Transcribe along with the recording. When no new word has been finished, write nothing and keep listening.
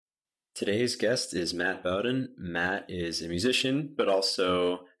Today's guest is Matt Bowden. Matt is a musician, but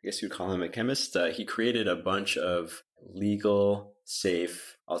also, I guess you'd call him a chemist. He created a bunch of legal,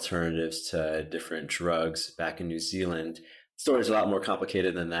 safe alternatives to different drugs back in New Zealand. The story's a lot more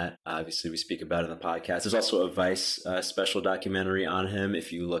complicated than that. Obviously, we speak about it in the podcast. There's also a Vice special documentary on him.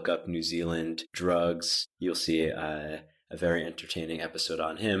 If you look up New Zealand drugs, you'll see a very entertaining episode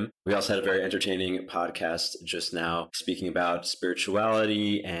on him. We also had a very entertaining podcast just now speaking about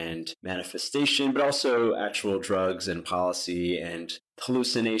spirituality and manifestation, but also actual drugs and policy and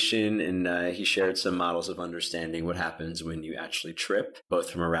hallucination. And he shared some models of understanding what happens when you actually trip, both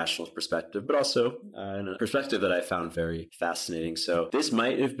from a rational perspective, but also in a perspective that I found very fascinating. So this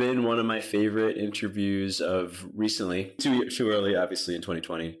might have been one of my favorite interviews of recently. Too early, obviously, in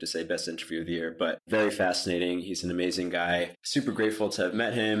 2020 to say best interview of the year, but very fascinating. He's an amazing guy. Super grateful to have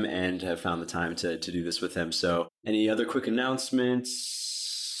met him and have found the time to do this with him. So any other quick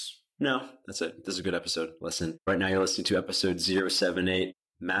announcements? No, that's it. This is a good episode. Listen, right now you're listening to episode 078,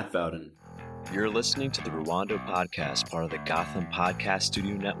 Matt Bowden. You're listening to the Rwando Podcast, part of the Gotham Podcast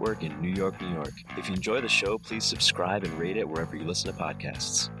Studio Network in New York, New York. If you enjoy the show, please subscribe and rate it wherever you listen to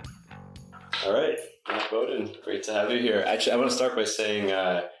podcasts. All right, Matt Bowden, great to have you here. Actually, I want to start by saying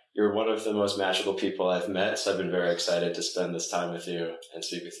you're one of the most magical people I've met, so I've been very excited to spend this time with you and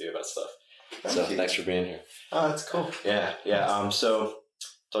speak with you about stuff. Thanks for being here. Oh, that's cool. Yeah. So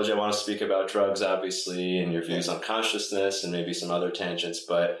told you I want to speak about drugs, obviously, and your views on consciousness and maybe some other tangents,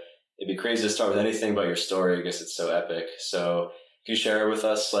 but it'd be crazy to start with anything but your story because it's so epic. So can you share with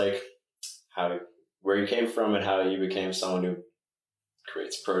us where you came from and how you became someone who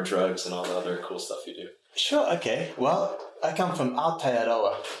creates pro-drugs and all the other cool stuff you do? Sure, okay. Well, I come from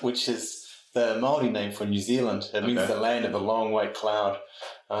Aotearoa, which is the Māori name for New Zealand. It means the land of the long white cloud.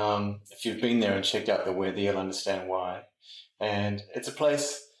 If you've been there and checked out the weather, you'll understand why. And it's a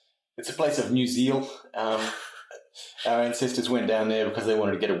place of New Zealand. Our ancestors went down there because they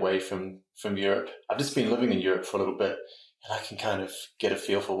wanted to get away from Europe. I've just been living in Europe for a little bit, and I can kind of get a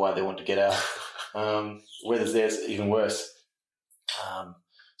feel for why they want to get out. Weather's there's even worse.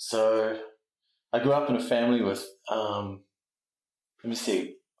 So I grew up in a family with,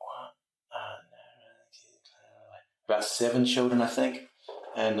 about 7 children, I think.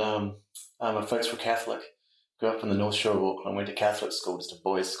 And my folks were Catholic. Grew up in the North Shore of Auckland. Went to Catholic school, just a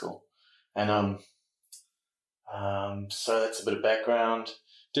boys' school. And so that's a bit of background.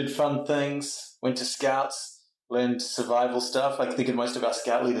 Did fun things. Went to Scouts. Learned survival stuff. I think most of our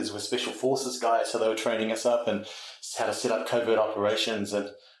Scout leaders were Special Forces guys, so they were training us up and how to set up covert operations and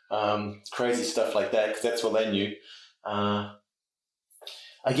crazy stuff like that, because that's what they knew. I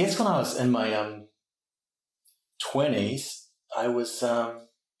guess when I was in my 20s, I was a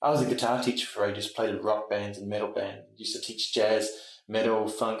guitar teacher for ages, played in rock bands and metal bands. Used to teach jazz, metal,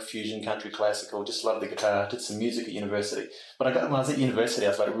 funk, fusion, country, classical. Just loved the guitar. Did some music at university. But when I was at university, I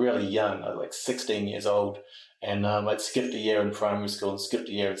was really young. I was 16 years old. And I'd skipped a year in primary school and skipped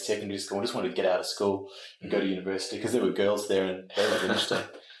a year in secondary school. I just wanted to get out of school and go to university because there were girls there and they were interesting.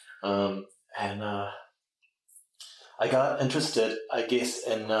 I got interested, I guess,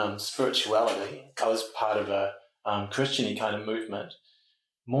 in spirituality. I was part of a Christian-y kind of movement,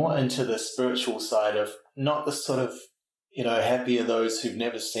 more into the spiritual side of not the sort of, happy are those who've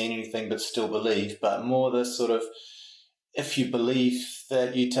never seen anything but still believe, but more the sort of, if you believe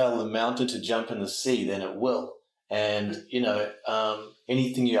that you tell the mountain to jump in the sea, then it will. And,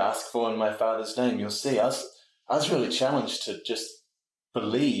 anything you ask for in my Father's name, you'll see. I was really challenged to just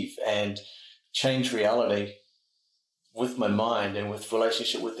believe and change reality with my mind and with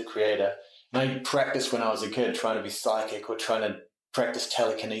relationship with the Creator. And I practiced when I was a kid trying to be psychic or trying to practice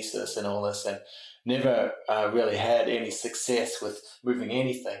telekinesis and all this, and never really had any success with moving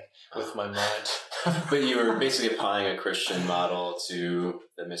anything with my mind. But you were basically applying a Christian model to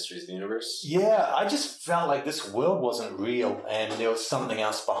the mysteries of the universe? Yeah, I just felt like this world wasn't real and there was something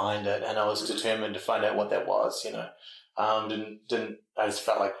else behind it, and I was determined to find out what that was, I just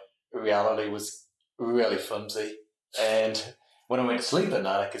felt like reality was really flimsy. And when I went to sleep at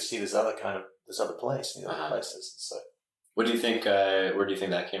night, I could see this other place, these other places. So, what do you think? Where do you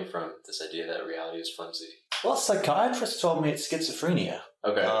think that came from? This idea that reality is flimsy. Well, a psychiatrist told me it's schizophrenia.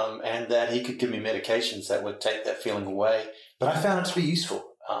 Okay. And that he could give me medications that would take that feeling away. But I found it to be useful.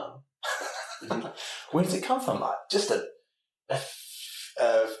 Where does it come from? Just it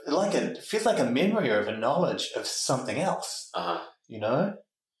feels like a memory or a knowledge of something else. Do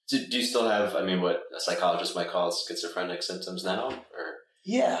you still have, what a psychologist might call schizophrenic symptoms now? Or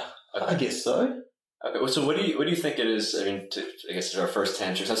yeah, okay. I guess so. Okay, well, so what do you think it is? I guess our first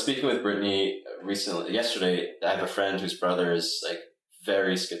tangent. So I was speaking with Brittany yesterday. I have a friend whose brother is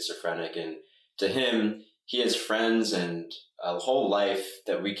very schizophrenic. And to him, he has friends and a whole life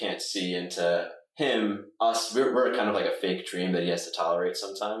that we can't see. And to him, us, we're kind of like a fake dream that he has to tolerate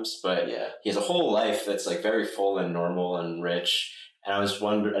sometimes. But he has a whole life that's like very full and normal and rich. And I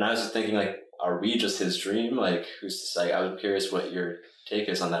was thinking, like, are we just his dream? Like, who's to say? I was curious what your take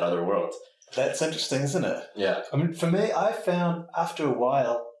is on that other world. That's interesting, isn't it? Yeah. I mean, for me, I found after a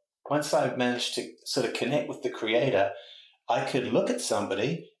while, once I managed to sort of connect with the creator, I could look at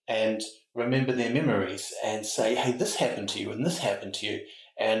somebody and remember their memories and say, hey, this happened to you and this happened to you.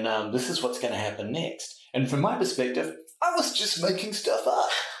 And this is what's going to happen next. And from my perspective, I was just making stuff up.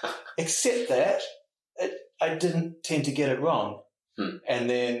 Except that I didn't tend to get it wrong. And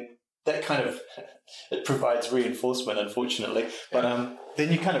then that kind of, it provides reinforcement, unfortunately. But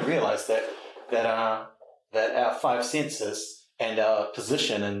then you kind of realize that our five senses and our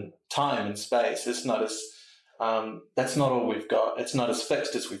position in time and space is not as, that's not all we've got. It's not as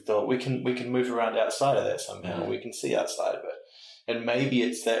fixed as we thought. We can move around outside of that somehow. We can see outside of it. And maybe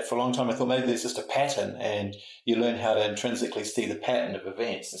it's that for a long time I thought maybe there's just a pattern and you learn how to intrinsically see the pattern of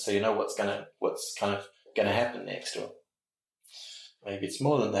events. And so you know what's kind of going to happen next. Or maybe it's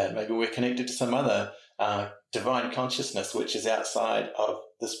more than that. Maybe we're connected to some other divine consciousness which is outside of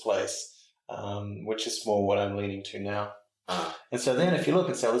this place, which is more what I'm leaning to now. And so then if you look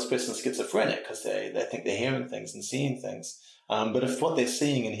and say, oh, this person's schizophrenic because they think they're hearing things and seeing things. But if what they're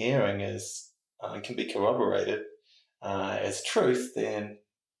seeing and hearing can be corroborated as truth, then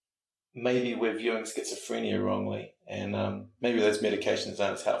maybe we're viewing schizophrenia wrongly. And maybe those medications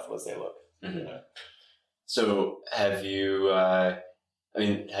aren't as helpful as they look. Mm-hmm. You know? So have you,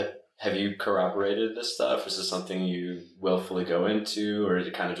 have you corroborated this stuff? Is this something you willfully go into, or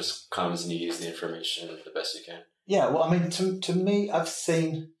it kind of just comes and you use the information the best you can? Yeah, well, I mean, to me, I've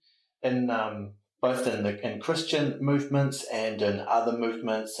seen in both in Christian movements and in other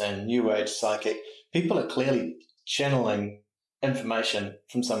movements and New Age psychic, people are clearly channeling information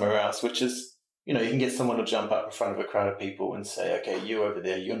from somewhere else, which is, you can get someone to jump up in front of a crowd of people and say, okay, you over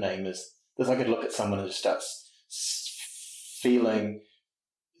there, your name is this. I could look at someone and just start feeling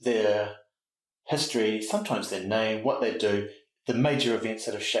their history, sometimes their name, what they do, the major events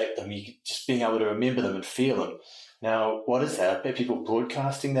that have shaped them, just being able to remember them and feel them. Now, what is that? Are people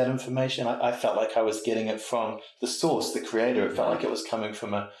broadcasting that information? I felt like I was getting it from the source, the creator. It felt like it was coming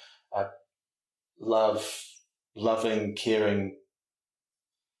from a loving, caring,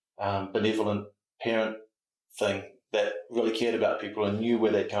 benevolent parent thing that really cared about people and knew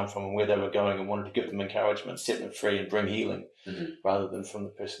where they'd come from and where they were going and wanted to give them encouragement, set them free and bring healing rather than from the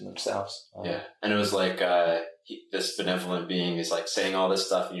person themselves. And it was like this benevolent being is like saying all this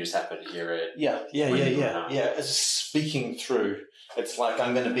stuff and you just happen to hear it. Yeah. It's speaking through. It's like,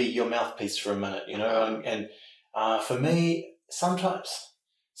 I'm going to be your mouthpiece for a minute, and for me, sometimes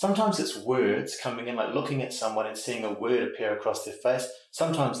it's words coming in, like looking at someone and seeing a word appear across their face.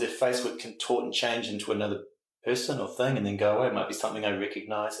 Sometimes their face would contort and change into another person or thing and then go away. It might be something I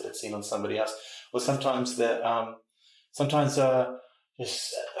recognize that I'd seen on somebody else. Or sometimes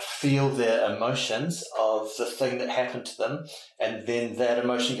just feel their emotions of the thing that happened to them, and then that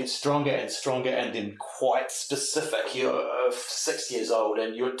emotion gets stronger and stronger and then quite specific. You're 6 years old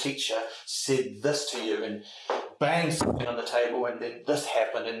and your teacher said this to you and bang something on the table and then this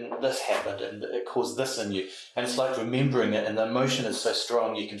happened and it caused this in you. And it's like remembering it, and the emotion is so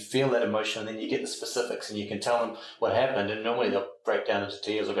strong you can feel that emotion and then you get the specifics and you can tell them what happened, and normally they'll break down into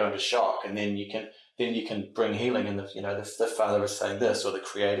tears or go into shock, and then you can bring healing, and the Father is saying this, or the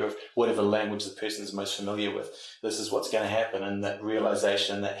Creator of whatever language the person is most familiar with, this is what's going to happen, and that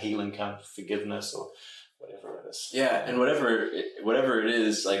realization, that healing comes, forgiveness or whatever it is. Yeah, and whatever it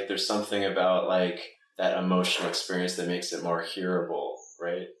is, like there's something about like that emotional experience that makes it more hearable,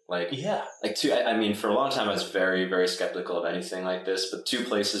 right? Like for a long time I was very, very skeptical of anything like this, but two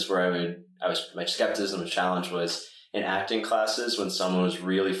places where my skepticism and challenge was in acting classes. When someone was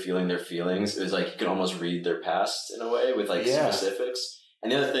really feeling their feelings, it was like you could almost read their past in a way with like specifics.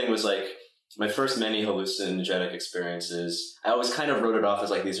 And the other thing was like my first many hallucinogenic experiences, I always kind of wrote it off as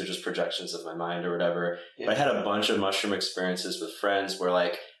like these are just projections of my mind or whatever. Yeah. But I had a bunch of mushroom experiences with friends where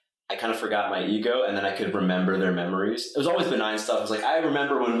like I kind of forgot my ego and then I could remember their memories. It was always benign stuff. It was like, I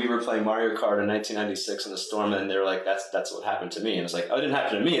remember when we were playing Mario Kart in 1996 in the storm, and they were like, that's what happened to me. And it's like, oh, it didn't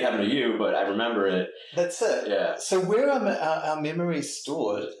happen to me, it happened to you, but I remember it. That's it. Yeah. So where are our memories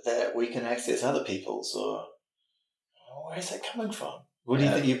stored that we can access other people's, or where is that coming from? What do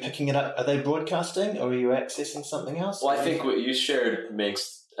you think? You're picking it up? Are they broadcasting, or are you accessing something else? Well, I think what you shared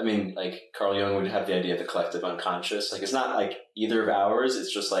like Carl Jung would have the idea of the collective unconscious. Like it's not like either of ours.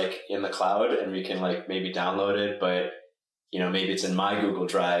 It's just like in the cloud and we can like maybe download it. But maybe it's in my Google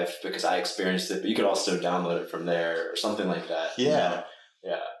Drive because I experienced it, but you could also download it from there or something like that. Yeah.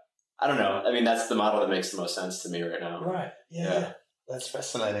 Yeah. I don't know. I mean, that's the model that makes the most sense to me right now. Right. Yeah. That's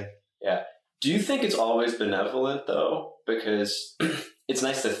fascinating. Yeah. Do you think it's always benevolent, though? Because it's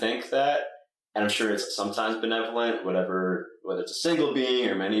nice to think that, and I'm sure it's sometimes benevolent, whether it's a single being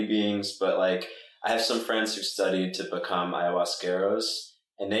or many beings, but like I have some friends who studied to become ayahuasqueros,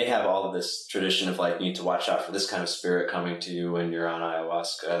 and they have all of this tradition of like, you need to watch out for this kind of spirit coming to you when you're on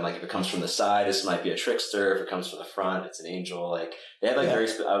ayahuasca. And like, if it comes from the side, this might be a trickster. If it comes from the front, it's an angel. Like they have like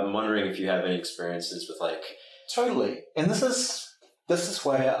I'm wondering if you have any experiences with like. Totally. And this is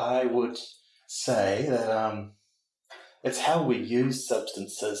where I would say that it's how we use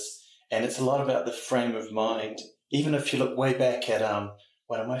substances, and it's a lot about the frame of mind. Even if you look way back at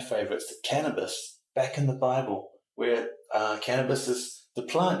one of my favorites, the cannabis, back in the Bible, where cannabis is the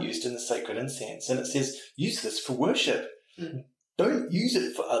plant used in the sacred incense, and it says, use this for worship. Don't use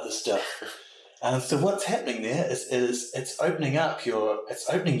it for other stuff. So what's happening there is it's opening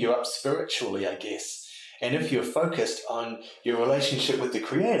you up spiritually, I guess. And if you're focused on your relationship with the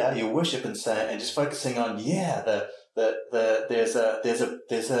Creator, your worship and just focusing on there's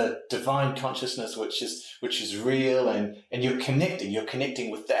a divine consciousness which is real, and you're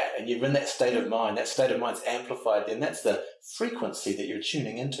connecting with that, and you're in that state of mind. That state of mind's amplified, then that's the frequency that you're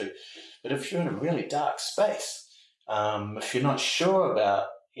tuning into. But if you're in a really dark space, if you're not sure about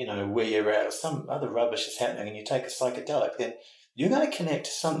where you're at, or some other rubbish is happening, and you take a psychedelic, then you're going to connect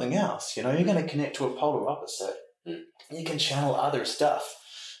to something else. You're going to connect to a polar opposite. You can channel other stuff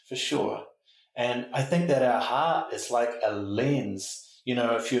for sure. And I think that our heart is like a lens.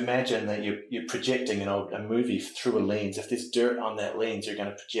 If you imagine that you're projecting a movie through a lens, if there's dirt on that lens, you're going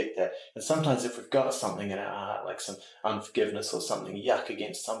to project that. And sometimes if we've got something in our heart, like some unforgiveness or something yuck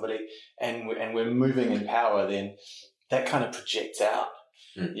against somebody, and we're moving in power, then that kind of projects out.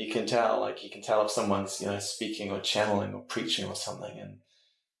 You can tell if someone's speaking or channeling or preaching or something, and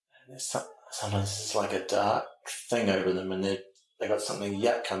there's sometimes it's like a dark thing over them, and they got something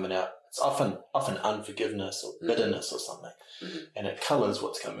yuck coming out. It's often unforgiveness or bitterness or something, and it colors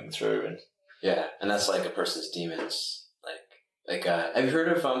what's coming through. And that's like a person's demons. Like have you heard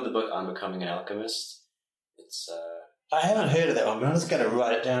of the book On Becoming an Alchemist? It's I haven't heard of that one, but I'm just going to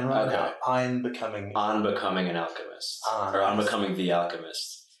write it down right now. On Becoming an Alchemist. Or On Becoming the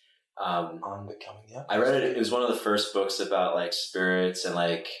Alchemist. On Becoming the Alchemist. I read it. It was one of the first books about like spirits and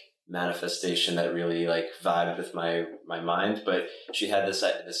like manifestation that really like vibed with my mind. But she had this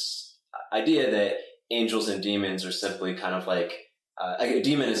idea that angels and demons are simply kind of like a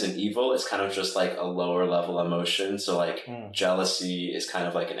demon isn't evil. It's kind of just like a lower level emotion. So like jealousy is kind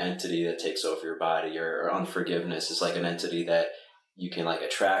of like an entity that takes over your body, or unforgiveness is like an entity that you can like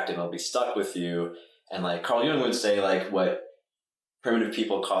attract and it'll be stuck with you. And like Carl Jung would say, like what primitive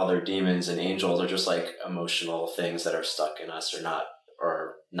people call their demons and angels are just like emotional things that are stuck in us or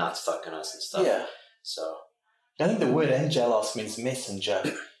not stuck in us and stuff. Yeah. So I think the word angelos means messenger,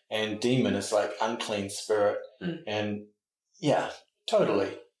 and demon is like unclean spirit. And yeah, totally.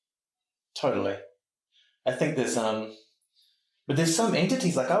 I think there's but there's some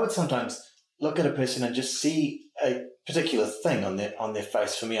entities, like I would sometimes look at a person and just see a particular thing on their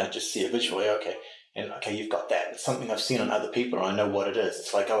face. For me, I just see it visually. Okay, you've got that. It's something I've seen on other people, or I know what it is.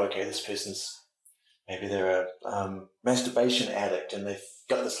 It's like, this person's maybe they're a masturbation addict, and they've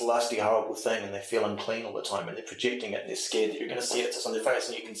got this lusty, horrible thing, and they feel unclean all the time, and they're projecting it, and they're scared that you're going to see it. It's on their face,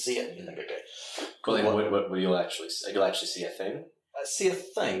 and you can see it, and you think, okay. Cool. What you'll actually see a thing? I see a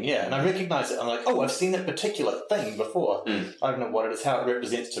thing, yeah, and I recognize it. I'm like, I've seen that particular thing before. I don't know what it is. How it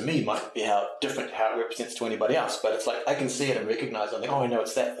represents to me might be different how it represents to anybody else, but it's like I can see it and recognize it. I'm like, I know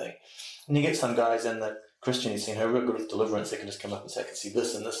it's that thing. And you get some guys in the Christian scene who are real good with deliverance. They can just come up and say, I can see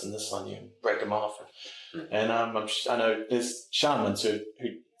this and this and this on you, and break them off. And I know there's shamans who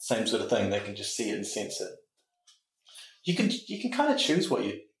same sort of thing. They can just see it and sense it. You can kind of choose what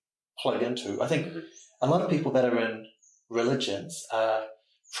you plug into. I think a lot of people that are in religions are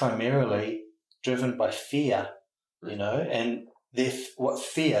primarily driven by fear, and what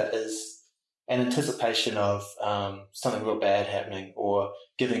fear is an anticipation of something real bad happening, or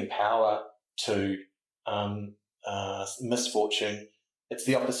giving power to misfortune. It's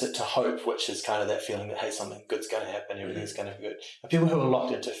the opposite to hope, which is kind of that feeling that, hey, something good's going to happen, everything's going to be good. And people who are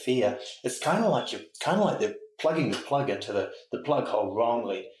locked into fear, it's kind of like they're plugging the plug into the plug hole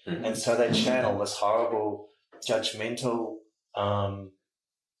wrongly, and so they channel this horrible, judgmental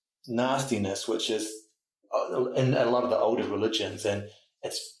nastiness, which is in a lot of the older religions, and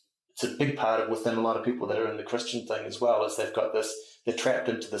it's a big part of within a lot of people that are in the Christian thing as well, is they've got this, they're trapped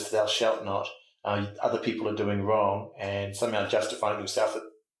into this thou shalt not, other people are doing wrong and somehow justifying themselves at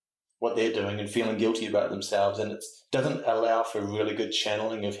what they're doing and feeling guilty about themselves, and it doesn't allow for really good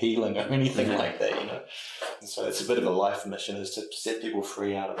channeling of healing or anything like that, And so it's a bit of a life mission, is to set people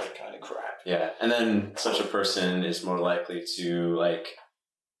free out of that kind of crap. Yeah, and then such a person is more likely to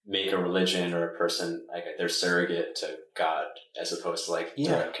make a religion or a person their surrogate to God, as opposed to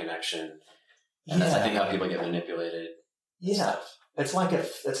direct connection. And that's, I think, how people get manipulated. Yeah, it's like a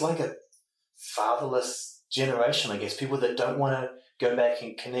fatherless generation, I guess. People that don't want to go back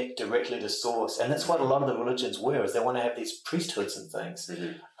and connect directly to source, and that's what a lot of the religions were. Is they want to have these priesthoods and things.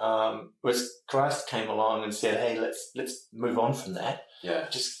 Whereas Christ came along and said, "Hey, let's move on from that. Yeah,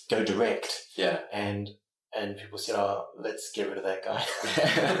 just go direct." Yeah, and people said, "Oh, let's get rid of that guy."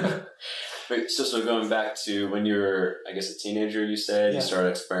 So going back to when you were, I guess, a teenager, you said you started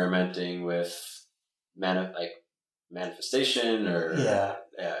experimenting with manifestation, or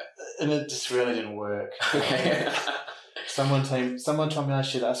and it just really didn't work. Someone told me I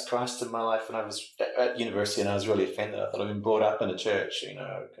should ask Christ in my life when I was at university, and I was really offended. I thought I'd been brought up in a church,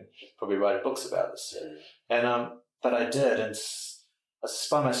 I could probably write books about this. And but I did, and I was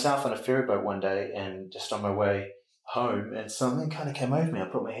by myself on a ferry boat one day, and just on my way home, and something kind of came over me. I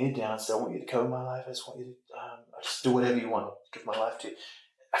put my head down and said, "I want you to cover my life. I just want you to just do whatever you want. I'll give my life to you."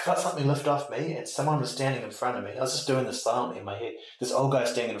 I felt something lift off me, and someone was standing in front of me. I was just doing this silently in my head. This old guy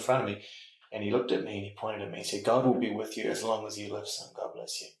standing in front of me, and he looked at me and he pointed at me and said, "God will be with you as long as you live, son. God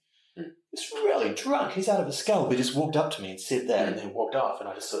bless you." He's really drunk. He's out of his skull. But he just walked up to me and said that, and then walked off. And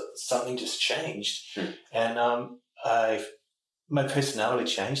I just thought something just changed, and my personality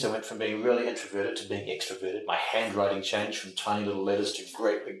changed. I went from being really introverted to being extroverted. My handwriting changed from tiny little letters to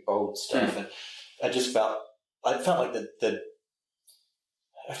great big bold stuff, and I felt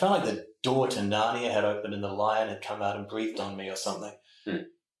like the door to Narnia had opened and the lion had come out and breathed on me or something.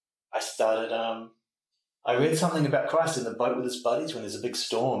 I started, I read something about Christ in the boat with his buddies when there's a big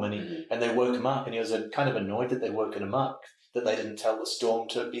storm, and they woke him up, and he was kind of annoyed that they'd woken him up, that they didn't tell the storm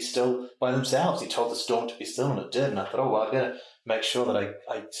to be still by themselves. He told the storm to be still, and it did. And I thought, oh, well, I better make sure that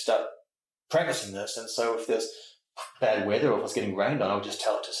I start practicing this. And so if there's bad weather or if it's getting rained on, I'll just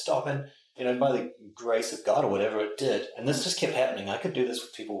tell it to stop. And, by the grace of God or whatever, it did. And this just kept happening. I could do this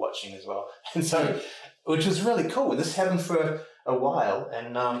with people watching as well. And so, which was really cool. This happened for a while,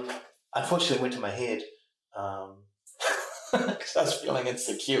 and unfortunately it went to my head because I was feeling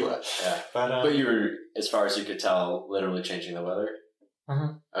insecure. Yeah. But you were, as far as you could tell, literally changing the weather?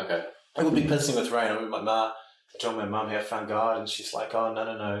 Okay. It would be pissing with rain. I told my mum how I found God, and she's like, "Oh,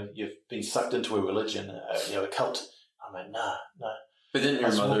 no, you've been sucked into a religion, a cult." I'm like, no. But didn't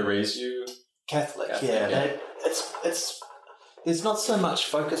your mother raise you Catholic? Yeah. It's there's not so much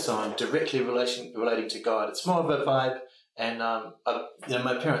focus on directly relating to God. It's more of a vibe, and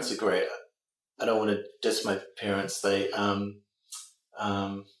my parents are great. I don't want to diss my parents. They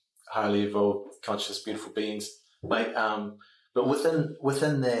highly evolved, conscious, beautiful beings. But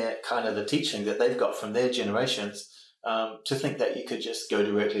within their kind of the teaching that they've got from their generations, to think that you could just go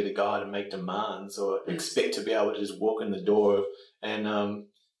directly to God and make demands or expect to be able to just walk in the door and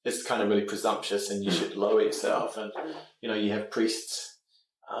it's kind of really presumptuous, and you should lower yourself, and you have priests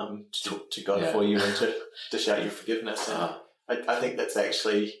to talk to God for you and to shout your forgiveness. And I think that's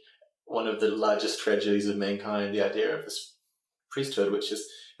actually one of the largest tragedies of mankind, the idea of this priesthood, which is,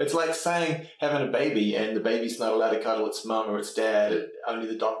 it's like saying having a baby and the baby's not allowed to cuddle its mum or its dad, and only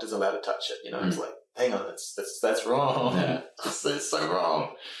the doctor's allowed to touch it. It's like, hang on, that's wrong. Yeah. It's so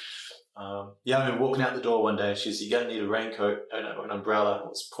wrong. I mean, walking out the door one day, she said, "You're going to need a raincoat and an umbrella." It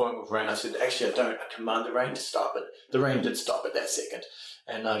was pouring with rain. I said, "Actually, I don't. I command the rain to stop." But the rain did stop at that second.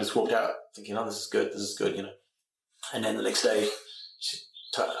 And I just walked out thinking, "Oh, this is good, And then the next day, she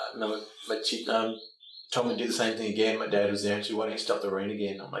told me to do the same thing again. My dad was there, and she said, "Why don't you stop the rain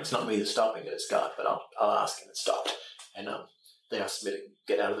again?" I'm like, "It's not me that's stopping it, it's God, but I'll ask." And it stopped. And they asked me to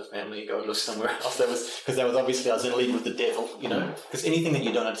get out of the family and go and live somewhere else. Because that was obviously, I was in league with the devil, because anything that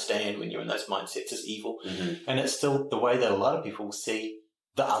you don't understand when you're in those mindsets is evil. And it's still the way that a lot of people see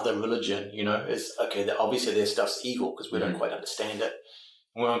the other religion, is, okay, that obviously their stuff's evil because we don't quite understand it.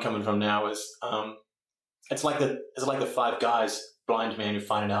 And where I'm coming from now is, it's like the five guys, blind man who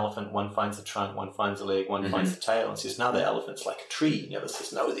find an elephant. One finds the trunk, one finds the leg, one finds the tail, and says, "No, the elephant's like a tree." The other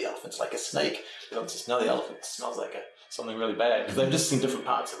says, "No, the elephant's like a snake." The other says, "No, the elephant smells like something really bad," because they've just seen different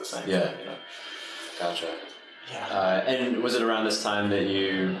parts of the same thing. Gotcha. Yeah. And was it around this time that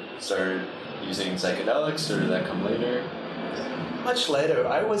you started using psychedelics, or did that come later? Much later.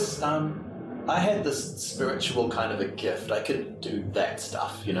 I was I had this spiritual kind of a gift. I could do that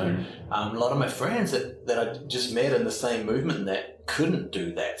stuff, you know. A lot of my friends that I just met in the same movement that couldn't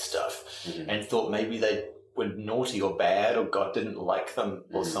do that stuff and thought maybe they were naughty or bad or God didn't like them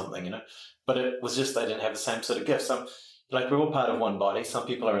or something, you know. But it was just they didn't have the same sort of gift. Some, like we're all part of one body. Some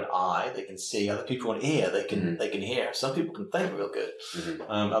people are an eye, they can see. Other people are an ear, they can hear. Some people can think real good.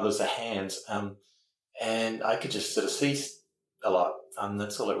 Others are hands. And I could just sort of see a lot.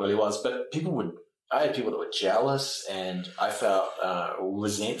 That's all it really was. But I had people that were jealous, and I felt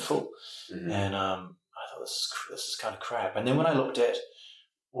resentful, and I thought this is kind of crap. And then when I looked at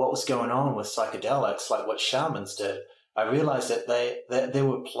what was going on with psychedelics, like what shamans did, I realized that there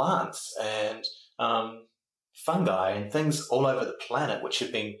were plants and fungi and things all over the planet which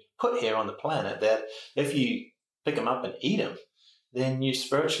have been put here on the planet that if you pick them up and eat them, then you're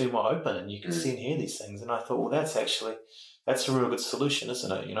spiritually more open and you can see and hear these things. And I thought, well, that's a real good solution,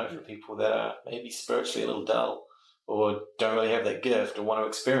 isn't it? You know, for people that are maybe spiritually a little dull or don't really have that gift or want to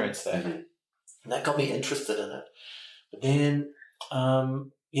experience that. And that got me interested in it. But then,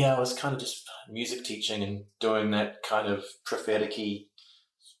 I was kind of just music teaching and doing that kind of prophetic-y,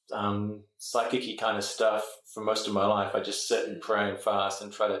 psychic-y kind of stuff for most of my life. I just sit and pray and fast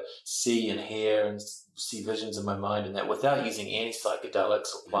and try to see and hear and see visions in my mind and that without using any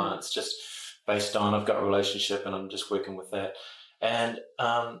psychedelics or plants, just based on I've got a relationship and I'm just working with that. And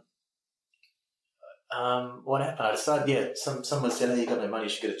what happened? I decided, someone said, hey, you got no money, you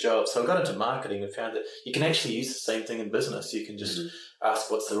should get a job. So I got into marketing and found that you can actually use the same thing in business. You can just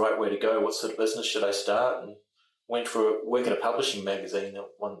ask what's the right way to go, what sort of business should I start, and went for work at a publishing magazine that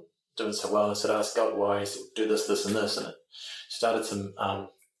wasn't doing so well. I said, ask God why. He said, do this, this, and this. And it started some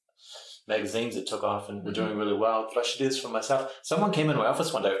magazines that took off and were doing really well. But I should do this for myself. Someone came in my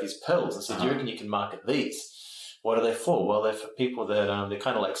office one day with these pills and said, do you reckon you can market these? What are they for? Well, they're for people that they're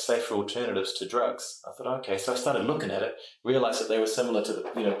kind of like safer alternatives to drugs. I thought, okay. So I started looking at it, realized that they were similar to the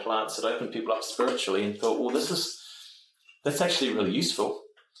plants that open people up spiritually, and thought, well, that's actually really useful.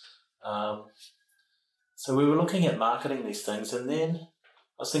 So we were looking at marketing these things, and then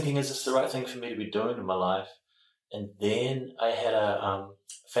I was thinking, is this the right thing for me to be doing in my life? And then I had a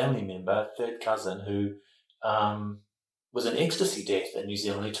family member, third cousin, who was an ecstasy death in New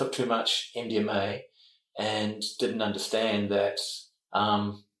Zealand. He took too much MDMA and didn't understand that,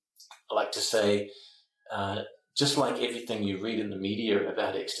 I like to say, just like everything you read in the media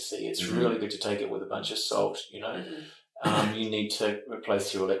about ecstasy, it's really good to take it with a bunch of salt, you know. You need to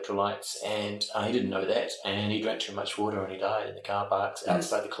replace your electrolytes, and he didn't know that, and he drank too much water and he died in the car parks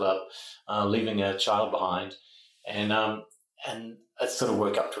outside the club, leaving a child behind. And I sort of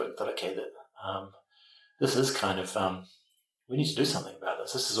woke up to it and thought, okay, this is kind of, we need to do something about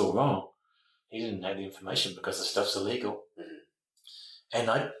this. This is all wrong. He didn't have the information because the stuff's illegal. And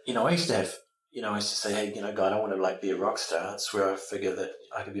I used to have, I used to say, hey, God, I want to be a rock star. That's where I figure that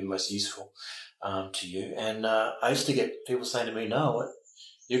I could be most useful to you. And I used to get people saying to me, no,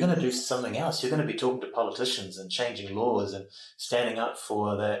 you're going to do something else. You're going to be talking to politicians and changing laws and standing up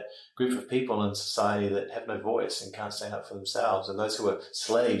for that group of people in society that have no voice and can't stand up for themselves, and those who are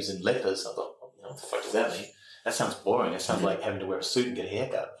slaves and lepers. I thought, what the fuck does that mean? That sounds boring. It sounds like having to wear a suit and get a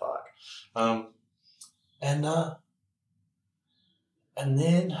haircut. Fuck. And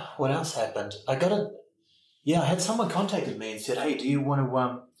then what else happened? I had someone contacted me and said, hey, do you want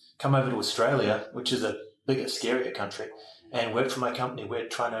to come over to Australia, which is a bigger, scarier country, and work for my company? We're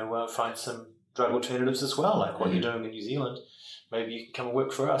trying to find some drug alternatives as well, like what you're doing in New Zealand. Maybe you can come and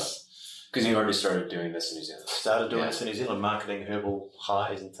work for us. Because you already started doing this in New Zealand. Started doing this in New Zealand, marketing herbal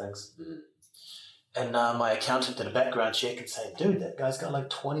highs and things. And my accountant did a background check and said, dude, that guy's got like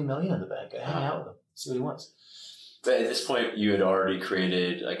 20 million in the bank. Go hang out with him. See what he wants. But at this point, you had already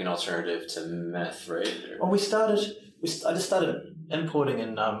created like an alternative to meth, right? Well, I just started importing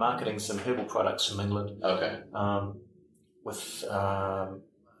and marketing some herbal products from England. Okay. With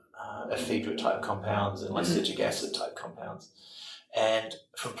ephedra type compounds and lysergic acid type compounds, and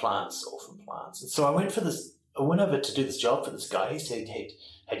from plants. And so I went over to do this job for this guy. He said he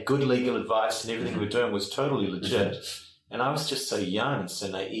had good legal advice and everything we were doing was totally legit. And I was just so young and so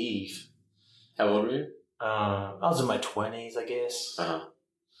naive. How old were you? I was in my 20s, I guess.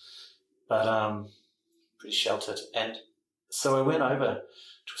 But pretty sheltered. And so I went over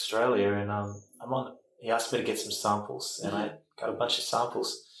to Australia, and he asked me to get some samples, and I got a bunch of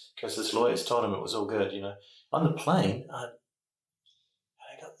samples because his lawyers told him it was all good, On the plane, I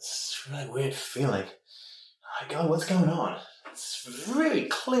got this really weird feeling. I go, what's going on? This really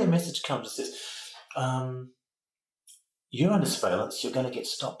clear message comes. It says, you're under surveillance, you're going to get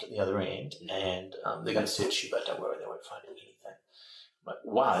stopped at the other end, and they're going to search you, but don't worry, they won't find anything. I'm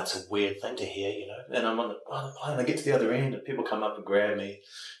like, wow, that's a weird thing to hear, And I'm on the plane, I get to the other end, and people come up and grab me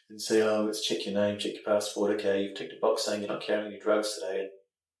and say, oh, let's check your name, check your passport. Okay, you've ticked a box saying you're not carrying any drugs today, and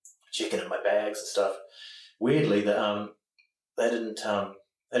checking in my bags and stuff. Weirdly, they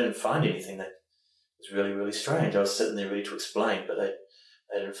didn't find anything. That was really, really strange. I was sitting there ready to explain, but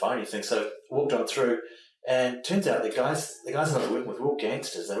they didn't find anything. So I walked on through, and it turns out the guys that I was working with were all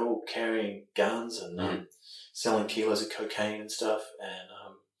gangsters. They're all carrying guns and selling kilos of cocaine and stuff. And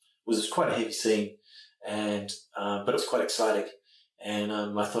it was quite a heavy scene, and but it was quite exciting. And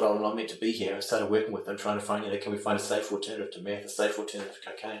I thought, I'm not meant to be here. I started working with them, trying to find, can we find a safe alternative to meth, a safe alternative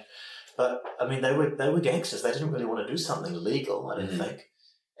to cocaine? But I mean, they were gangsters. They didn't really want to do something illegal, I didn't think.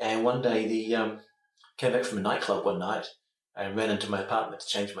 And one day, came back from a nightclub one night and ran into my apartment to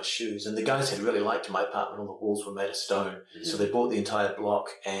change my shoes. And the guys had really liked my apartment. All the walls were made of stone, so they bought the entire block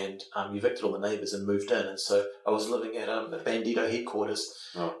and evicted all the neighbours and moved in. And so I was living at Bandito headquarters,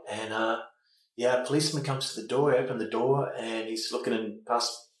 and a policeman comes to the door. I open the door, and he's looking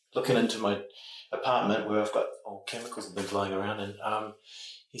into my apartment where I've got all chemicals have been flying around, and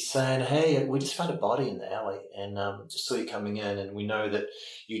he's saying, hey, we just found a body in the alley, and just saw you coming in, and we know that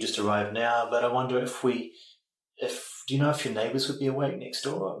you just arrived now, but I wonder do you know if your neighbours would be awake next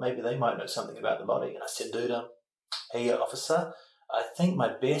door? Maybe they might know something about the body. And I said, dude, hey, officer, I think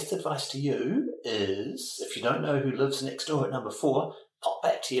my best advice to you is, if you don't know who lives next door at number 4, pop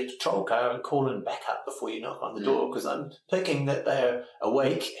back to your patrol car and call in backup before you knock on the door, because I'm thinking that they're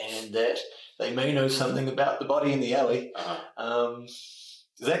awake and that they may know something about the body in the alley.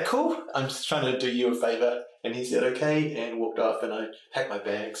 Is that cool? I'm just trying to do you a favour. And he said, okay, and walked off, and I packed my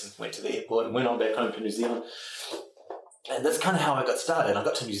bags and went to the airport and went on back home to New Zealand. And that's kind of how I got started. I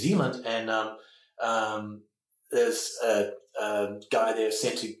got to New Zealand, and there's a guy there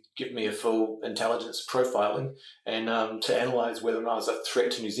sent to give me a full intelligence profiling and to analyse whether or not I was a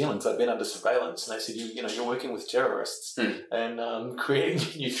threat to New Zealand. So I've been under surveillance, and they said, you're working with terrorists and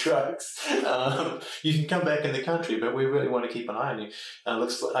creating new drugs. You can come back in the country, but we really want to keep an eye on you. I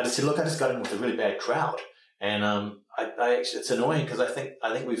just said, look, I just got in with a really bad crowd, and I actually, it's annoying because I think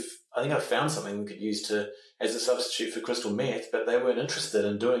I've found something we could use as a substitute for crystal meth, but they weren't interested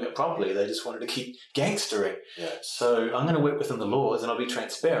in doing it properly. They just wanted to keep gangstering. Yeah. So I'm going to work within the laws, and I'll be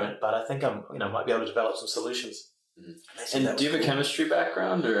transparent, but I think I'm, might be able to develop some solutions. And do you have a chemistry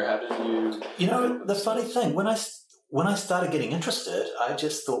background, or how did you? The funny thing, when I started getting interested, I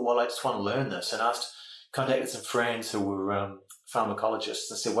just thought, well, I just want to learn this, and contacted some friends who were pharmacologists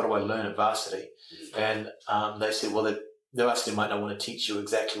and said, what do I learn at varsity? And they said, well, they actually might not want to teach you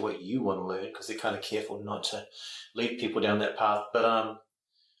exactly what you want to learn because they're kind of careful not to lead people down that path. But I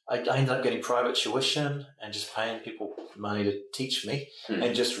ended up getting private tuition and just paying people money to teach me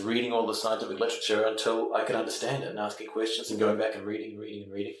and just reading all the scientific literature until I could understand it and asking questions and going back and reading.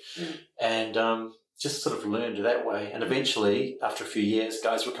 And just sort of learned that way. And eventually, after a few years,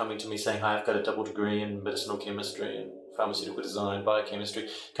 guys were coming to me saying, hi, I've got a double degree in medicinal chemistry and pharmaceutical design, biochemistry,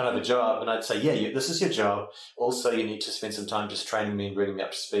 kind of a job. And I'd say, yeah, this is your job. Also, you need to spend some time just training me and bringing me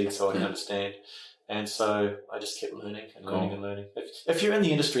up to speed so I can understand. And so I just kept learning and learning and learning. If you're in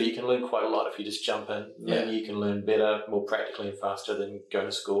the industry, you can learn quite a lot if you just jump in. Maybe you can learn better, more practically and faster than going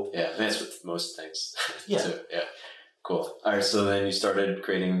to school. Yeah, and that's with most things. Yeah. So, yeah. Cool. All right, so then you started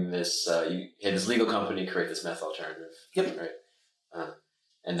creating this, you had this legal company create this meth alternative. Yep. Right.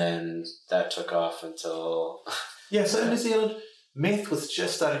 And then that took off until... Yeah, so in New Zealand, meth was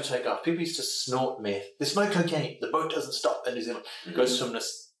just starting to take off. People used to snort meth. There's no cocaine. The boat doesn't stop in New Zealand. It goes from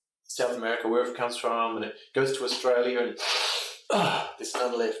South America, wherever it comes from, and it goes to Australia, and there's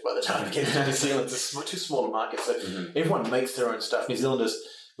none left by the time it gets to New Zealand. It's too small a market, so everyone makes their own stuff. New Zealanders,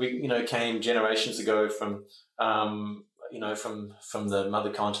 came generations ago from the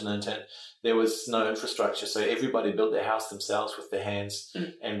mother continent, and there was no infrastructure, so everybody built their house themselves with their hands,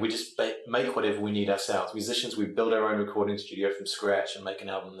 and we just make whatever we need ourselves. Musicians, we build our own recording studio from scratch and make an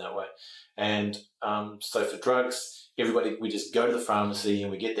album that way. And so for drugs, we just go to the pharmacy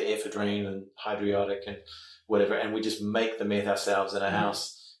and we get the ephedrine and hydriotic and whatever, and we just make the meth ourselves in our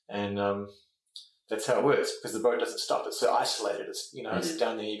house, and that's how it works, because the boat doesn't stop. It's so isolated. It's it's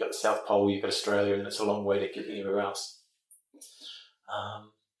down there. You've got the South Pole, you've got Australia, and it's a long way to get anywhere else.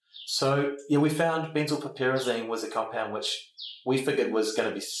 We found benzylpiperazine was a compound which we figured was going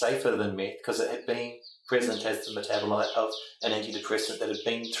to be safer than meth because it had been present as the metabolite of an antidepressant that had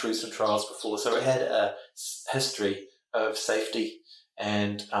been through some trials before. So it had a history of safety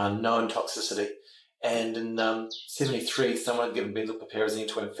and known toxicity. And in 1973, someone had given benzylpiperazine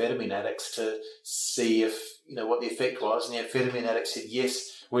to amphetamine addicts to see if, what the effect was. And the amphetamine addicts said,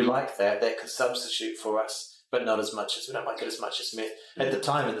 yes, we like that. That could substitute for us but not as much as, we don't like it as much as meth. At the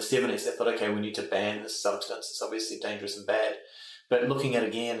time in the 70s, they thought, okay, we need to ban this substance. It's obviously dangerous and bad. But looking at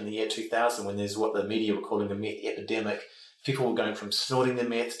again in the year 2000, when there's what the media were calling a meth epidemic, people were going from snorting the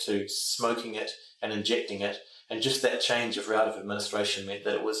meth to smoking it and injecting it. And just that change of route of administration meant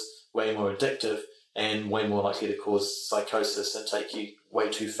that it was way more addictive and way more likely to cause psychosis and take you way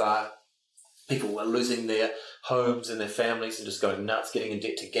too far. People were losing their homes and their families and just going nuts, getting in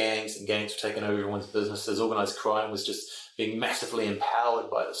debt to gangs, and gangs were taking over everyone's businesses. Organised crime was just being massively empowered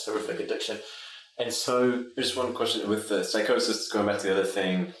by this horrific addiction. And so... Just one question. With the psychosis, going back to the other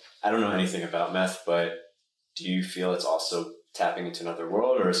thing, I don't know anything about meth, but do you feel it's also tapping into another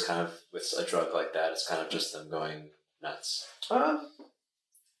world, or is kind of, with a drug like that, it's kind of just them going nuts?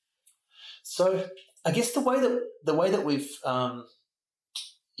 So I guess the way that we've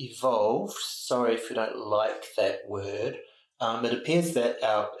evolved, sorry if you don't like that word, it appears that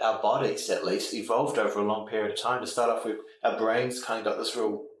our bodies, at least, evolved over a long period of time. To start off with, our brains kind of got this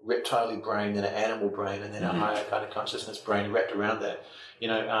real reptile brain, then an animal brain, and then a higher kind of consciousness brain wrapped around that.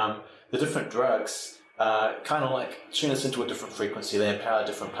 The different drugs kind of like tune us into a different frequency. They empower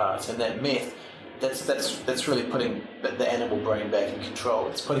different parts, and that meth, that's really putting the animal brain back in control.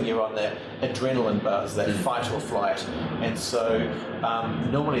 It's putting you on that adrenaline buzz, that fight or flight. And so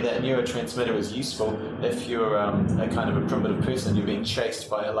normally that neurotransmitter is useful if you're a kind of a primitive person, you're being chased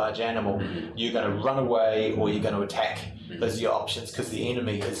by a large animal, you're going to run away or you're going to attack. Those are your options because the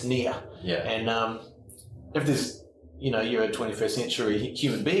enemy is near. Yeah. And if there's, you're a 21st century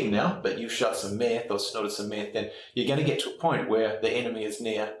human being now, but you shot some meth or snorted some meth, then you're going to get to a point where the enemy is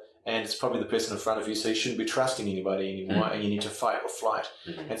near. And it's probably the person in front of you, so you shouldn't be trusting anybody anymore, and you need to fight or flight.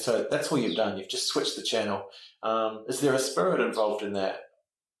 And so that's what you've done. You've just switched the channel. Is there a spirit involved in that?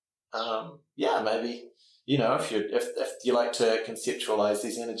 Yeah, maybe. If you like to conceptualize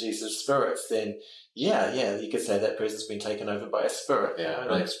these energies as spirits, then yeah, you could say that person's been taken over by a spirit. Yeah,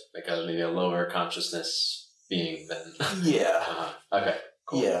 like maybe a lower consciousness being then. Yeah. Okay,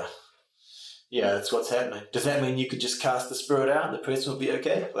 cool. Yeah, that's what's happening. Does that mean you could just cast the spirit out and the person will be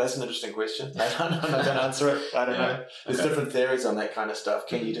okay? Well, that's an interesting question. I don't know. I'm not going to answer it. I don't know. There's different theories on that kind of stuff.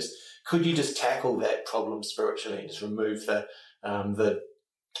 Could you just tackle that problem spiritually and just remove the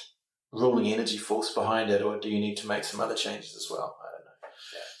ruling energy force behind it, or do you need to make some other changes as well? I don't know.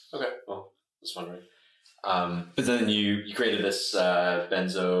 Yeah. Okay. Well, just wondering. But then you created this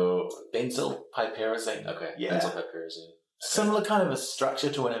benzyl piperazine. Okay. Yeah. Benzyl piperazine. Similar kind of a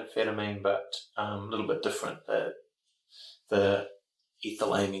structure to an amphetamine, but a little bit different. The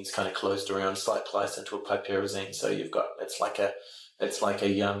ethylamines kind of closed around, cyclized into a piperazine. So you've got it's like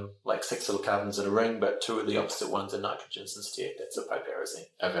 6 little carbons in a ring, but 2 of the opposite ones are nitrogens instead. That's a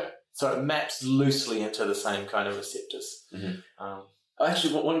piperazine. Okay. So it maps loosely into the same kind of receptors.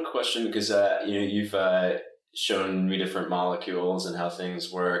 Actually, one question, because you've shown me different molecules and how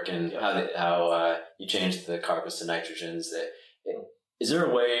things work, and how you change the carbons to nitrogens. Is there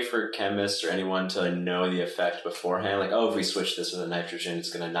a way for chemists or anyone to know the effect beforehand? Like, if we switch this with a nitrogen, it's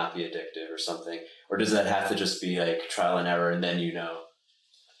going to not be addictive or something? Or does that have to just be like trial and error and then At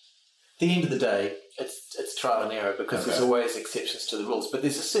the end of the day, it's trial and error because there's always exceptions to the rules. But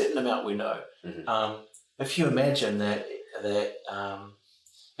there's a certain amount we know. If you imagine that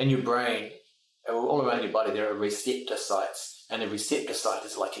in your brain, all around your body, there are receptor sites, and a receptor site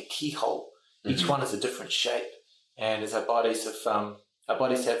is like a keyhole. Each one is a different shape, and as our bodies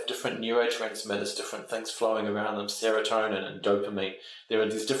have different neurotransmitters, different things flowing around them, serotonin and dopamine. There are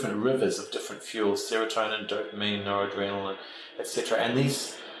these different rivers of different fuels: serotonin, dopamine, noradrenaline, etc. And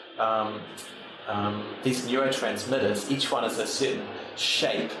these neurotransmitters, each one is a certain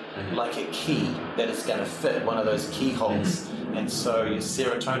shape, like a key that is going to fit one of those keyholes. And so your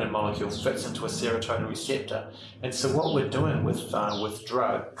serotonin molecule fits into a serotonin receptor. And so what we're doing with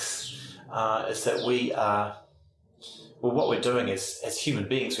drugs is that what we're doing is, as human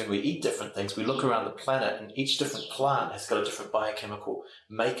beings, when we eat different things, we look around the planet, and each different plant has got a different biochemical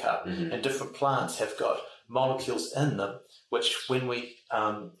makeup, and different plants have got molecules in them, which when we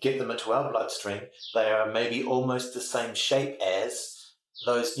get them into our bloodstream, they are maybe almost the same shape as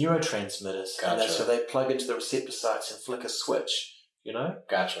those neurotransmitters. Gotcha. And so they plug into the receptor sites and flick a switch,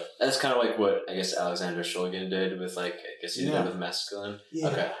 Gotcha. That's kind of like what I guess Alexander Shulgin did with did with mescaline. Yeah.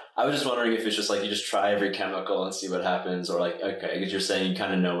 Okay. I was just wondering if it's just like you just try every chemical and see what happens, or because you're saying you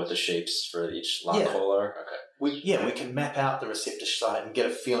kind of know what the shapes for each molecule are. Okay. We can map out the receptor site and get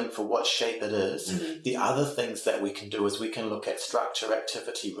a feeling for what shape it is. The other things that we can do is we can look at structure,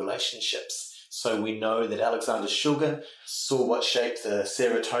 activity, relationships. So we know that Alexander Shulgin saw what shape the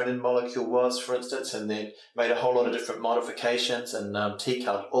serotonin molecule was, for instance, and then made a whole lot of different modifications and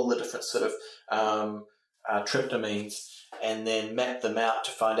T-colored all the different sort of tryptamines and then mapped them out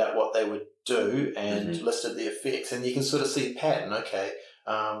to find out what they would do and listed the effects. And you can sort of see a pattern. Okay,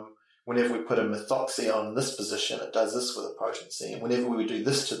 whenever we put a methoxy on this position, it does this with a potency. And whenever we do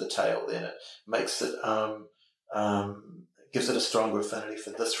this to the tail, then it makes it gives it a stronger affinity for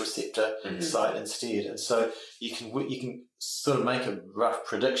this receptor site instead. And so you can sort of make a rough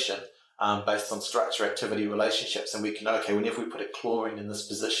prediction based on structure-activity relationships, and we can, okay, whenever we put a chlorine in this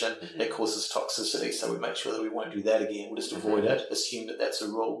position, it causes toxicity, so we make sure that we won't do that again. We'll just avoid it, assume that that's a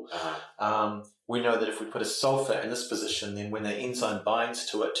rule. We know that if we put a sulfur in this position, then when the enzyme binds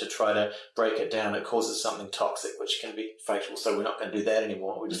to it to try to break it down, it causes something toxic, which can be fatal, so we're not going to do that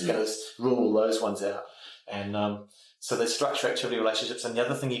anymore. We're just going to rule all those ones out. And so there's structure-activity relationships, and the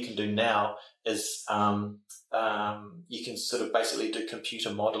other thing you can do now is you can sort of basically do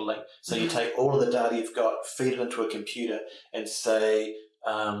computer modeling. So you take all of the data you've got, feed it into a computer, and say,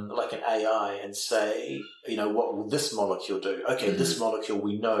 like an AI, and say, what will this molecule do? Okay, this molecule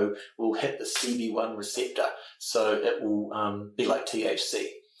we know will hit the CB1 receptor, so it will be like THC.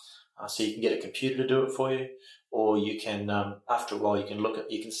 So you can get a computer to do it for you, or you can, after a while,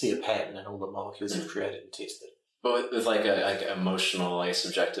 you can see a pattern in all the molecules you've created and tested. But with like emotional, like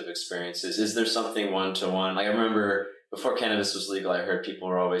subjective experiences, is there something one-to-one? Like I remember before cannabis was legal, I heard people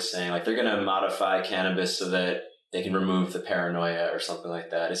were always saying like they're going to modify cannabis so that they can remove the paranoia or something like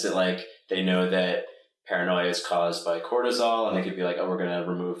that. Is it like they know that paranoia is caused by cortisol and they could be like, oh, we're going to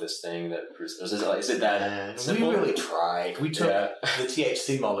remove this thing that is it that simple? We really tried. We took the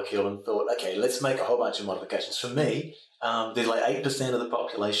THC molecule and thought, okay, let's make a whole bunch of modifications. For me, there's like 8% of the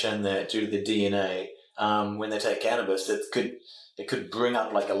population that due to the DNA, when they take cannabis, it could bring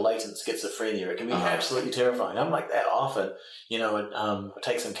up like a latent schizophrenia. It can be absolutely terrifying. I'm like that often. I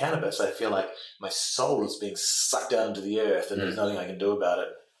take some cannabis, I feel like my soul is being sucked out into the earth and there's nothing I can do about it.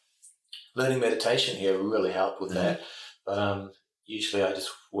 Learning meditation here really helped with that. But usually I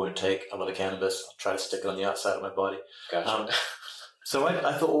just won't take a lot of cannabis. I'll try to stick it on the outside of my body. Gotcha. So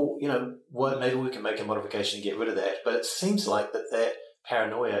I thought, maybe we can make a modification to get rid of that. But it seems like that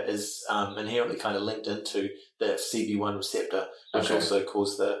paranoia is inherently kind of linked into the CB1 receptor, which also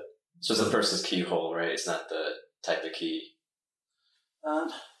causes the... So it's the person's keyhole, right? It's not the type of key.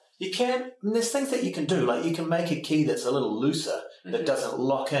 You can... there's things that you can do. Like you can make a key that's a little looser, that doesn't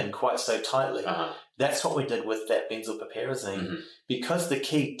lock in quite so tightly. That's what we did with that benzylpiperazine. Because the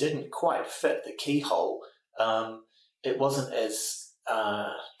key didn't quite fit the keyhole, it wasn't as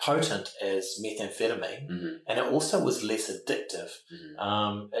potent as methamphetamine, and it also was less addictive.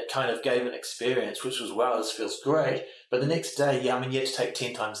 It kind of gave an experience which was, wow, this feels great, but the next day, you have to take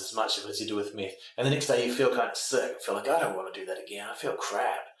 10 times as much of it as you do with meth, and the next day you feel kind of sick, feel like, I don't want to do that again, I feel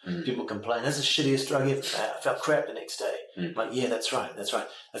crap. People complain, this is the shittiest drug ever. I felt crap the next day. I'm like, yeah, that's right. That's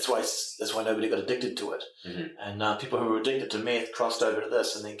why nobody got addicted to it. And people who were addicted to meth crossed over to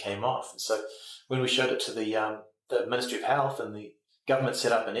this and then came off. And so when we showed it to the Ministry of Health, and the government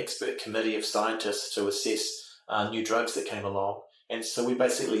set up an expert committee of scientists to assess new drugs that came along. And so we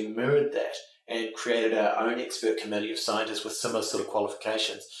basically mirrored that and created our own expert committee of scientists with similar sort of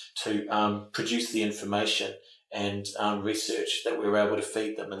qualifications to produce the information and research that we were able to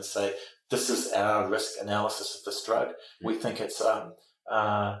feed them and say, this is our risk analysis of this drug. We think it's a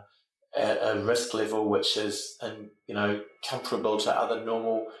risk level which is comparable to other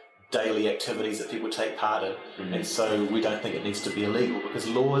normal daily activities that people take part in, and so we don't think it needs to be illegal, because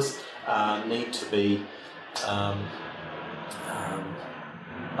laws need to be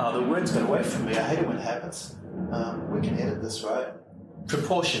the words got away from me. I hate it when it happens. We can edit this, right?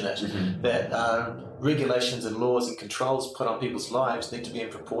 Proportionate. That regulations and laws and controls put on people's lives need to be in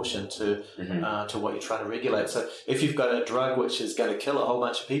proportion to what you're trying to regulate. So if you've got a drug which is going to kill a whole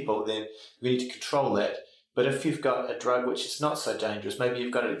bunch of people, then we need to control that. But if you've got a drug which is not so dangerous, maybe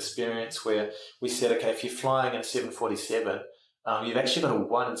you've got an experience where we said, okay, if you're flying in a 747, you've actually got a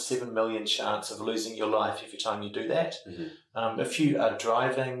 1 in 7 million chance of losing your life every time you do that. If you are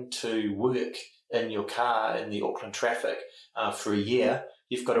driving to work in your car in the Auckland traffic for a year,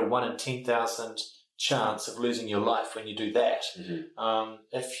 you've got a 1 in 10,000 chance of losing your life when you do that.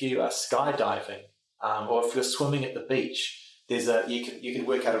 If you are skydiving or if you're swimming at the beach, you can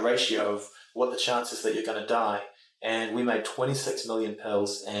work out a ratio of what the chances that you're going to die. And we made 26 million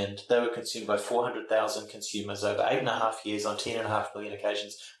pills, and they were consumed by 400,000 consumers over 8.5 years on 10.5 million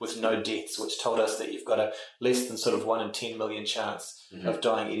occasions with no deaths, which told us that you've got a less than sort of 1 in 10 million chance of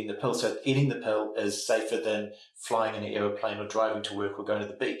dying eating the pill. So eating the pill is safer than flying in an aeroplane or driving to work or going to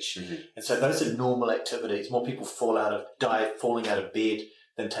the beach. And so those are normal activities. More people die falling out of bed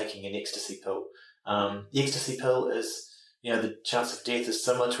than taking an ecstasy pill. The ecstasy pill is, the chance of death is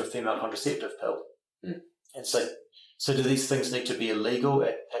similar to a female contraceptive pill. And so do these things need to be illegal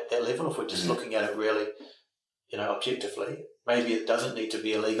at that level? If we're just looking at it really, objectively, maybe it doesn't need to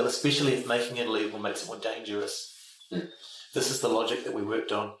be illegal, especially if making it illegal makes it more dangerous. This is the logic that we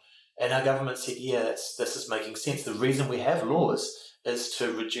worked on. And our government said, this is making sense. The reason we have laws is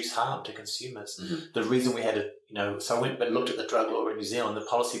to reduce harm to consumers. The reason we had so I went and looked at the drug law in New Zealand. The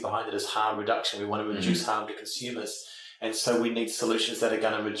policy behind it is harm reduction. We want to reduce harm to consumers. And so we need solutions that are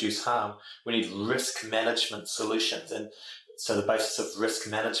going to reduce harm. We need risk management solutions. And so the basis of risk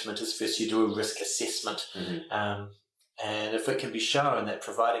management is first you do a risk assessment. And if it can be shown that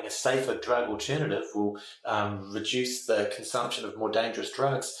providing a safer drug alternative will reduce the consumption of more dangerous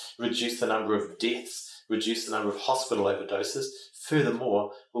drugs, reduce the number of deaths, reduce the number of hospital overdoses,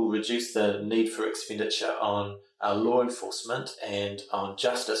 furthermore, will reduce the need for expenditure on law enforcement and on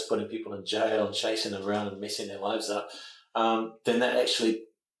justice, putting people in jail and chasing them around and messing their lives up, then that actually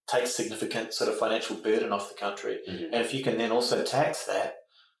takes significant sort of financial burden off the country. And if you can then also tax that,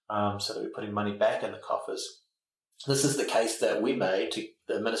 so that we're putting money back in the coffers. This is the case that we made to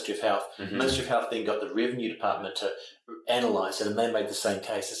the Ministry of Health. The Ministry of Health then got the Revenue Department to analyse it, and they made the same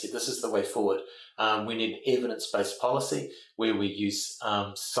case. They said, this is the way forward. We need evidence-based policy where we use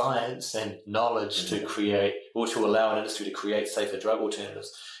science and knowledge to create, or to allow an industry to create safer drug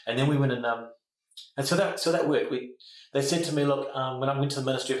alternatives. And then we went and so that worked. They said to me, look, when I went to the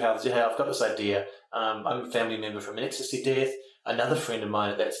Ministry of Health, I said, hey, I've got this idea. I'm a family member from an ecstasy death. Another friend of mine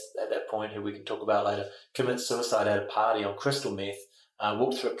at that point, who we can talk about later, committed suicide at a party on crystal meth,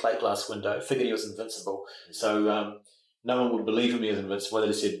 walked through a plate glass window, figured he was invincible. So no one would believe him he was invincible. They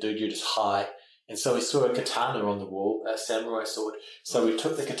just said, dude, you're just high. And so he saw a katana on the wall, a samurai sword. So he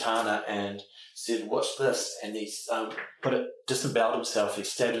took the katana and said, what's this? And he disemboweled himself. He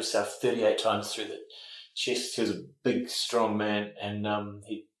stabbed himself 38 times through the chest. He was a big, strong man, and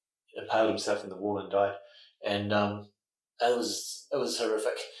he impaled himself in the wall and died. And it was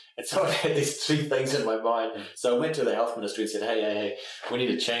horrific. And so I had these three things in my mind. So I went to the health ministry and said, hey, we need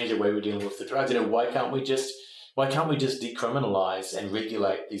to change the way we're dealing with the drugs. Why can't we just decriminalize and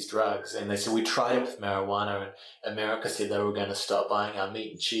regulate these drugs? And they said, we tried it with marijuana, and America said they were going to stop buying our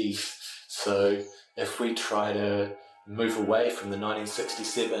meat and cheese. So if we try to move away from the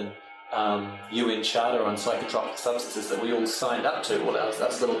 1967 UN Charter on psychotropic substances that we all signed up to, all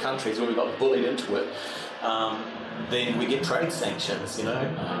us little countries where we got bullied into it, then we get trade sanctions, and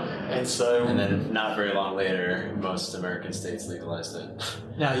then not very long later, most American states legalized it.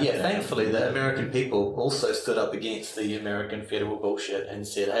 Now, thankfully, the American people also stood up against the American federal bullshit and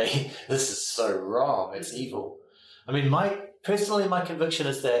said, hey, this is so wrong, it's evil. I mean, my conviction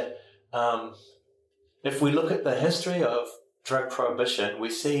is that if we look at the history of drug prohibition,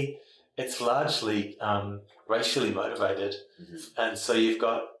 we see it's largely racially motivated. And so you've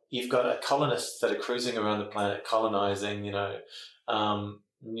got colonists that are cruising around the planet, colonizing,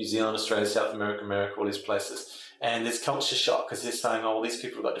 New Zealand, Australia, South America, all these places. And there's culture shock because they're saying, oh, well, these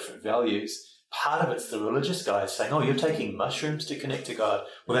people have got different values. Part of it's the religious guys saying, oh, you're taking mushrooms to connect to God.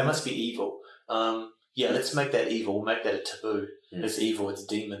 Well, that must be evil. Let's make that evil. We'll make that a taboo. It's evil. It's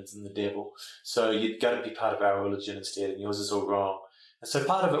demons and the devil. So you've got to be part of our religion instead, and yours is all wrong. And so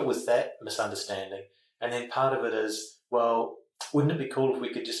part of it was that misunderstanding. And then part of it is, well, wouldn't it be cool if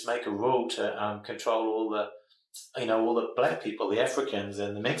we could just make a rule to control all the black people, the Africans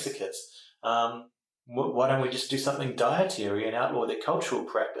and the Mexicans? Why don't we just do something dietary and outlaw their cultural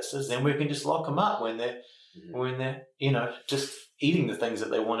practices? Then we can just lock them up when they're just eating the things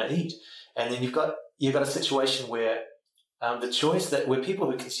that they want to eat. And then you've got a situation where the choice that where people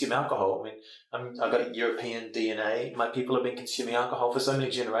who consume alcohol, I've got European DNA. My people have been consuming alcohol for so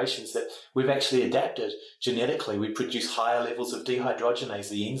many generations that we've actually adapted genetically. We produce higher levels of dehydrogenase,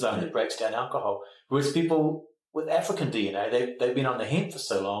 the enzyme that breaks down alcohol. Whereas people with African DNA, they've been on the hemp for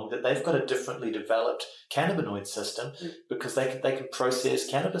so long that they've got a differently developed cannabinoid system because they can process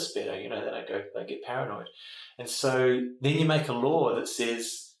cannabis better. They get paranoid. And so then you make a law that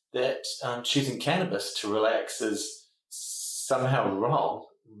says that choosing cannabis to relax is somehow wrong,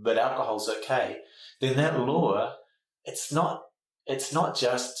 but alcohol's okay. Then that law, it's not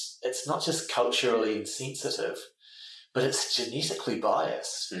just culturally insensitive, but it's genetically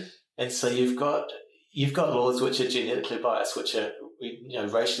biased. And so you've got laws which are genetically biased, which are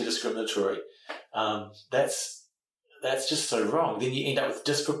racially discriminatory. That's just so wrong. Then you end up with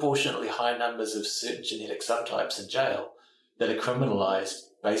disproportionately high numbers of certain genetic subtypes in jail that are criminalized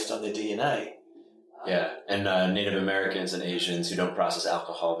based on their DNA. And Native Americans and Asians who don't process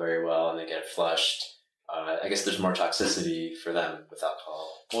alcohol very well and they get flushed I guess there's more toxicity for them with alcohol.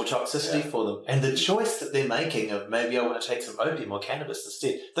 More toxicity for them. And the choice that they're making of maybe I want to take some opium or cannabis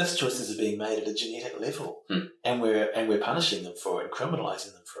instead, those choices are being made at a genetic level. And we're punishing them for it and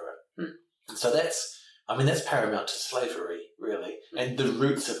criminalizing them for it. And so that's paramount to slavery, really. And the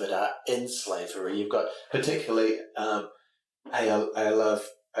roots of it are in slavery. You've got particularly I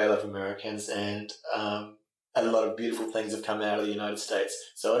love Americans, and a lot of beautiful things have come out of the United States.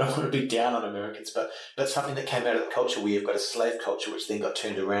 So I don't want to be down on Americans, but something that came out of the culture where you've got a slave culture which then got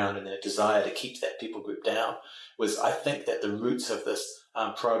turned around, and a desire to keep that people group down was, I think, that the roots of this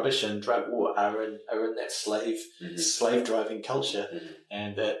prohibition, drug war, are in that slave driving culture,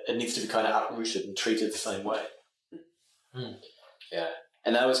 and that it needs to be kind of uprooted and treated the same way. Yeah,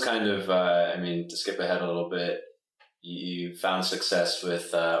 and that was kind of to skip ahead a little bit, you found success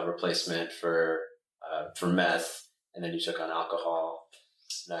with replacement for meth, and then you took on alcohol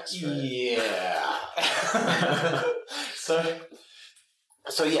next. Right? Yeah.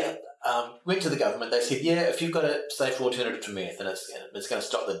 So yeah, went to the government. They said, yeah, if you've got a safer alternative to meth, and it's going to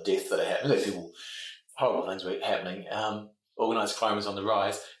stop the death that are happening. Horrible things were happening. Organised crime was on the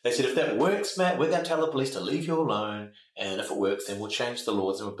rise. They said, if that works, Matt, we're going to tell the police to leave you alone, and if it works, then we'll change the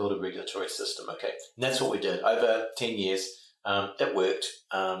laws and we'll build a regulatory system. Okay, and that's what we did over 10 years. It worked.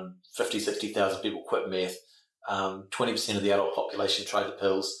 50, 60,000 people quit meth. 20% of the adult population tried the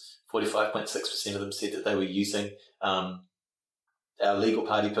pills. 45.6% of them said that they were using our legal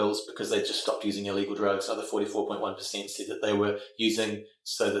party pills because they just stopped using illegal drugs. Other 44.1% said that they were using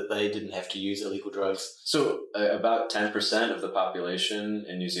so that they didn't have to use illegal drugs. So about 10% of the population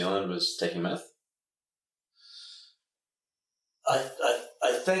in New Zealand was taking meth? I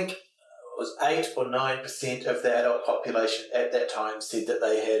think it was 8 or 9% of the adult population at that time said that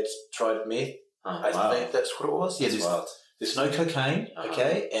they had tried meth. I think that's what it was. Yeah, there's no cocaine,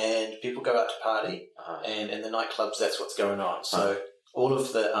 okay, and people go out to party, and in the nightclubs, that's what's going on. So all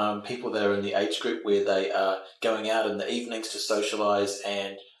of the people that are in the age group where they are going out in the evenings to socialise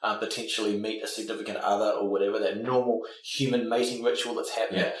and potentially meet a significant other or whatever, that normal human mating ritual that's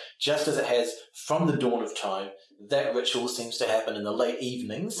happening, just as it has from the dawn of time, that ritual seems to happen in the late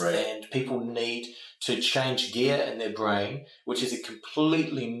evenings, and people need to change gear in their brain, which is a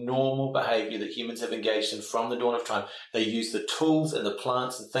completely normal behaviour that humans have engaged in from the dawn of time. They use the tools and the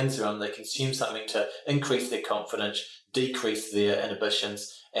plants and things around them. They consume something to increase their confidence, decrease their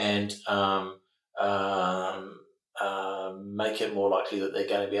inhibitions, and make it more likely that they're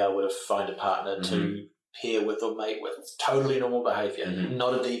going to be able to find a partner to pair with or mate with. It's totally normal behaviour,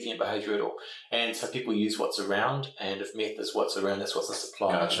 not a deviant behaviour at all. And so people use what's around, and if meth is what's around, that's what's the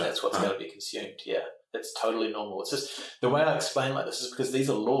supply, and that's what's going to be consumed. Yeah, it's totally normal. It's just the way I explain like this is because these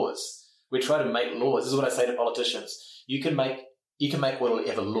are laws. We try to make laws. This is what I say to politicians. You can make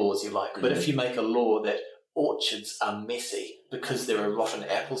whatever laws you like, but if you make a law that orchards are messy because there are rotten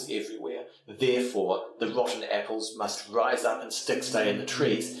apples everywhere, therefore the rotten apples must rise up and stay in the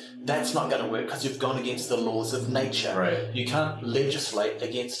trees, that's not going to work because you've gone against the laws of nature. Right. You can't legislate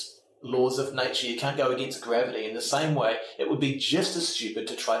against laws of nature. You can't go against gravity. In the same way, it would be just as stupid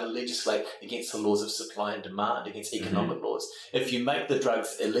to try to legislate against the laws of supply and demand, against economic laws. If you make the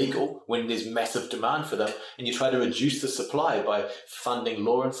drugs illegal when there's massive demand for them, and you try to reduce the supply by funding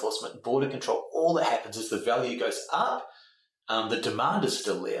law enforcement, border control, all that happens is the value goes up, the demand is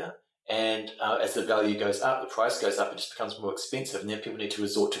still there, and as the value goes up, the price goes up, it just becomes more expensive, and then people need to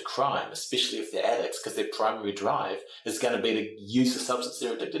resort to crime, especially if they're addicts, because their primary drive is going to be to use the substance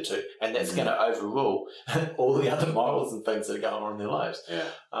they're addicted to, and that's going to overrule all the other morals and things that are going on in their lives.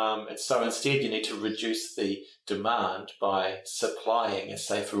 And so instead you need to reduce the demand by supplying a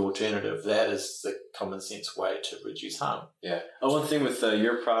safer alternative. That is the common sense way to reduce harm. Yeah. One thing with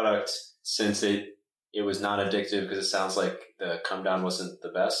your product, since it was not addictive, because it sounds like the come down wasn't the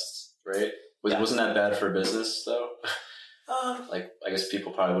best, right? Wasn't that bad for business though? I guess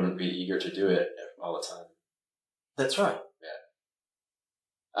people probably wouldn't be eager to do it all the time. That's right.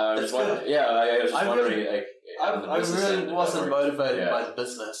 Yeah. I was just wondering. I really wasn't motivated by the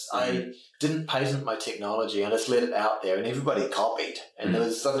business. I didn't patent my technology. I just let it out there, and everybody copied. And there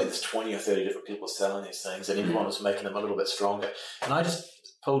was suddenly there's 20 or 30 different people selling these things, and everyone was making them a little bit stronger. And I just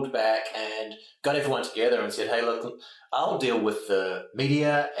pulled back and got everyone together and said, hey, look, I'll deal with the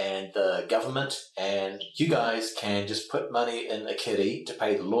media and the government, and you guys can just put money in a kitty to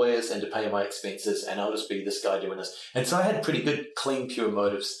pay the lawyers and to pay my expenses, and I'll just be this guy doing this. And so I had pretty good, clean, pure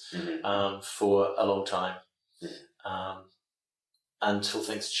motives for a long time until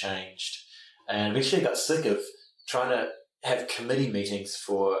things changed. And eventually I got sick of trying to have committee meetings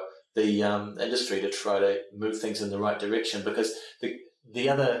for the industry to try to move things in the right direction, because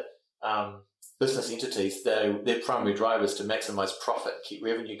the business entities, their primary drive is to maximize profit, keep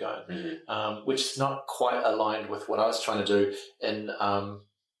revenue going, which is not quite aligned with what I was trying to do in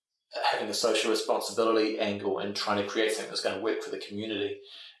having a social responsibility angle and trying to create something that's going to work for the community.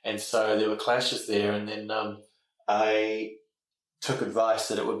 And so there were clashes there, and then I took advice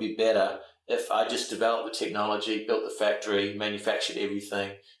that it would be better if I just developed the technology, built the factory, manufactured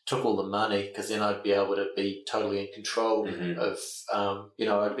everything, took all the money, because then I'd be able to be totally in control of,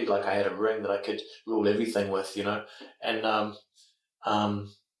 it'd be like I had a ring that I could rule everything with, And,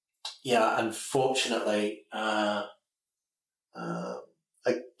 unfortunately, I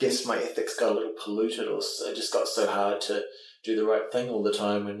guess my ethics got a little polluted, or it just got so hard to do the right thing all the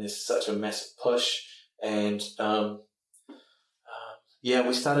time when there's such a massive push. And,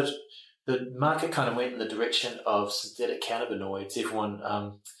 we started... The market kind of went in the direction of synthetic cannabinoids. Everyone,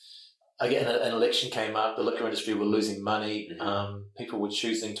 again, an election came up. The liquor industry were losing money. People were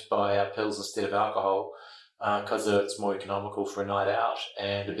choosing to buy our pills instead of alcohol because it's more economical for a night out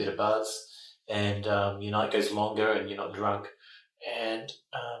and a better buzz. And your night goes longer and you're not drunk. And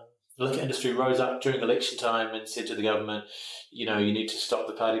the liquor industry rose up during election time and said to the government, you need to stop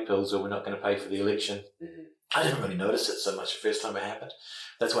the party pills or we're not going to pay for the election. I didn't really notice it so much the first time it happened.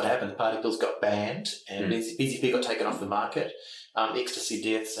 That's what happened. The party pills got banned and BZP got taken off the market. Ecstasy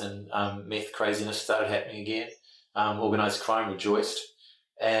deaths and meth craziness started happening again. Organised crime rejoiced.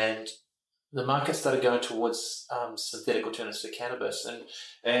 And the market started going towards synthetic alternatives to cannabis.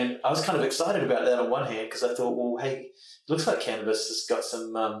 And I was kind of excited about that on one hand because I thought, well, hey, it looks like cannabis has got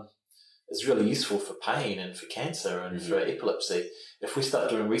some... is really useful for pain and for cancer and for epilepsy. If we start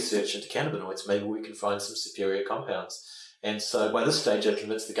doing research into cannabinoids, maybe we can find some superior compounds. And so by this stage, I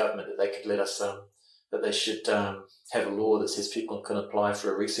convinced the government that they could let us, that they should have a law that says people can apply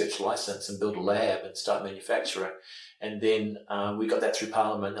for a research license and build a lab and start manufacturing. And then we got that through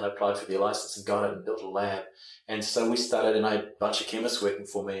Parliament, and I applied for the license and got it and built a lab. And so we started, and I had a bunch of chemists working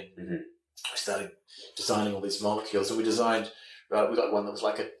for me. And we started designing all these molecules. And we designed... Right, we got one that was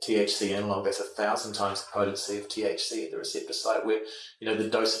like a THC analog. That's 1,000 times the potency of THC at the receptor site, where the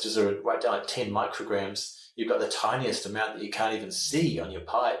dosages are right down at 10 micrograms. You've got the tiniest amount that you can't even see on your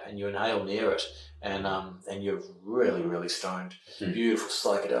pipe, and you inhale near it, and you're really, really stoned. Beautiful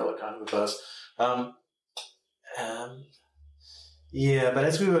psychedelic kind of a buzz. But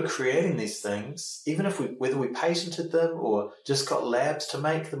as we were creating these things, even if whether we patented them or just got labs to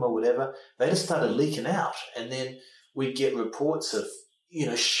make them or whatever, they just started leaking out, and then we'd get reports of,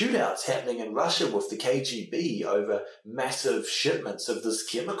 shootouts happening in Russia with the KGB over massive shipments of this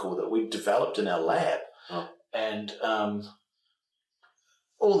chemical that we'd developed in our lab. Oh. And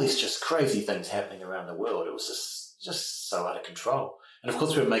all these just crazy things happening around the world. It was just so out of control. And, of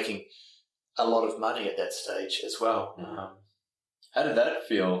course, we were making a lot of money at that stage as well. How did that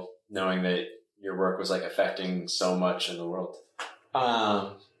feel, knowing that your work was, affecting so much in the world?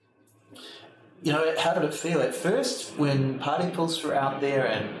 How did it feel? At first, when party pills were out there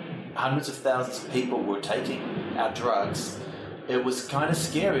and hundreds of thousands of people were taking our drugs, it was kind of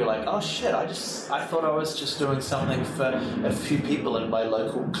scary. Like, oh shit, I thought I was just doing something for a few people in my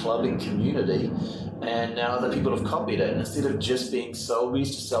local clubbing community, and now other people have copied it. And instead of just being sold, we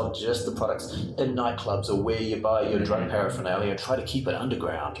used to sell just the products in nightclubs or where you buy your drug paraphernalia and try to keep it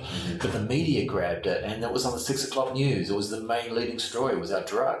underground. But the media grabbed it, and it was on the 6 o'clock news. It was the main leading story, was our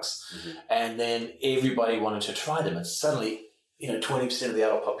drugs. And then everybody wanted to try them, and suddenly 20% of the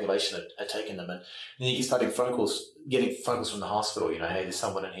adult population are taking them. And then you start getting phone calls from the hospital, hey, there's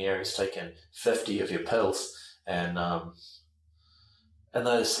someone in here who's taken 50 of your pills. And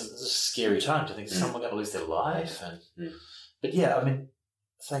those are scary times. I think someone going to lose their life. But yeah,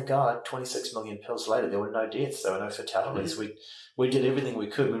 thank God, 26 million pills later, there were no deaths, there were no fatalities. We did everything we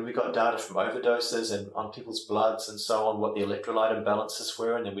could. When we got data from overdoses and on people's bloods and so on, what the electrolyte imbalances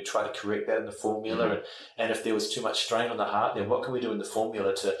were, and then we tried to correct that in the formula. And if there was too much strain on the heart, then what can we do in the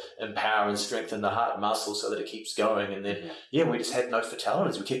formula to empower and strengthen the heart muscle so that it keeps going? And then, we just had no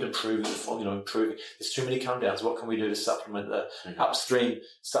fatalities. We kept improving the formula, improving. There's too many come downs. What can we do to supplement the upstream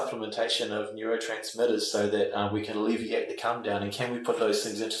supplementation of neurotransmitters so that we can alleviate the come down? And can we put those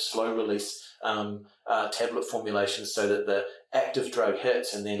things into slow release tablet formulations so that the active drug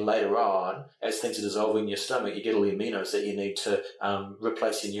hits, and then later on, as things are dissolving in your stomach, you get all the aminos that you need to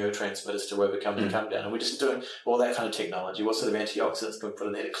replace your neurotransmitters to overcome the come down. And we're just doing all that kind of technology. What sort of antioxidants can we put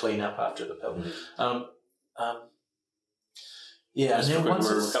in there to clean up after the pill? And then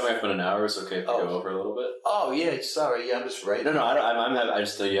we're coming up in an hour. It's okay if we go over a little bit. Oh yeah, sorry. Yeah, I'm just reading. No, I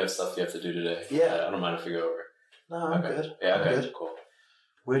just thought you have stuff you have to do today. Yeah, I don't mind if we go over. No, I'm good. Yeah, okay, good. Cool.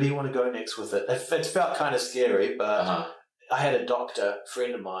 Where do you want to go next with it? It felt kind of scary, but I had a doctor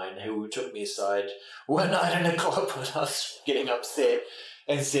friend of mine who took me aside one night in a club when I was getting upset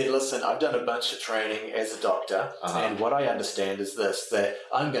and said, listen, I've done a bunch of training as a doctor, and what I understand is this, that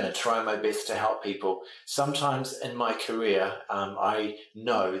I'm going to try my best to help people. Sometimes in my career, I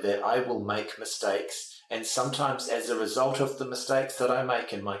know that I will make mistakes, and sometimes as a result of the mistakes that I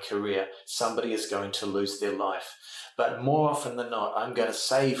make in my career, somebody is going to lose their life. But more often than not, I'm going to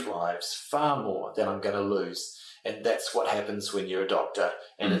save lives far more than I'm going to lose. And that's what happens when you're a doctor.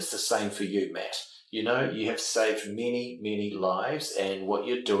 And it's the same for you, Matt. You know, you have saved many, many lives. And what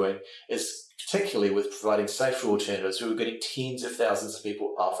you're doing is, particularly with providing safer alternatives, we were getting tens of thousands of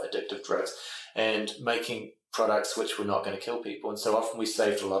people off addictive drugs and making products which were not going to kill people. And so often we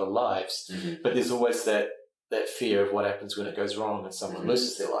saved a lot of lives. But there's always that fear of what happens when it goes wrong and someone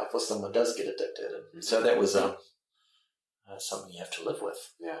loses their life or someone does get addicted. And so that was something you have to live with.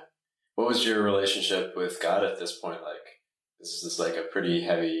 Yeah. What was your relationship with God at this point like? This is like a pretty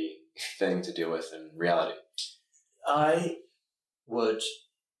heavy thing to deal with in reality. I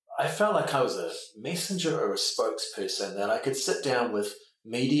felt like I was a messenger or a spokesperson, that I could sit down with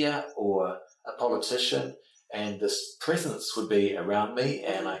media or a politician and this presence would be around me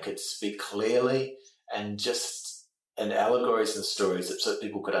and I could speak clearly and just in allegories and stories so that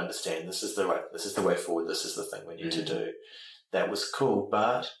people could understand this is the way forward, this is the thing we need to do. That was cool.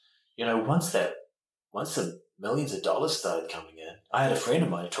 But, you know, once the millions of dollars started coming in, I had a friend of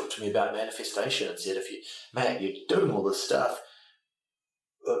mine who talked to me about manifestation and said, Matt, you're doing all this stuff.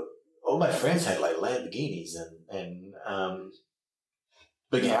 All my friends had like Lamborghinis and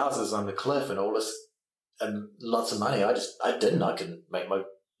big houses on the cliff and all this and lots of money. I didn't. I couldn't make my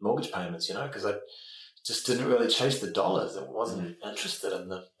mortgage payments, you know, because I just didn't really chase the dollars. I wasn't interested in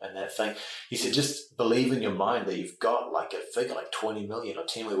that thing. He said, just believe in your mind that you've got like a figure like 20 million or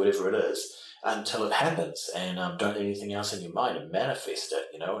 10 million, whatever it is, until it happens, and don't do anything else in your mind and manifest it,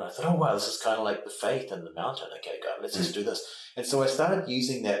 you know. And I thought, oh wow, this is kind of like the faith in the mountain. Okay, God, let's just do this. And so I started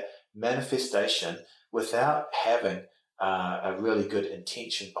using that manifestation without having a really good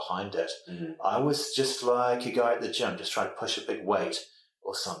intention behind it. I was just like a guy at the gym, just trying to push a big weight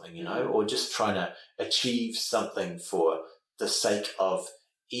or something, you know, or just trying to achieve something for the sake of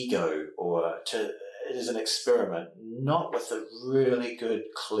ego or it is an experiment, not with a really good,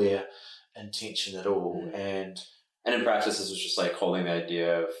 clear intention at all. And in practice, this was just like holding the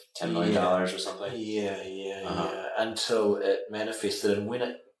idea of $10 million or something? Yeah. Until it manifested. And when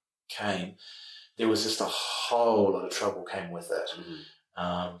it came, there was just a whole lot of trouble came with it.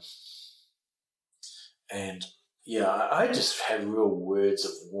 And yeah, I just have real words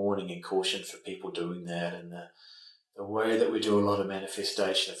of warning and caution for people doing that. And the way that we do a lot of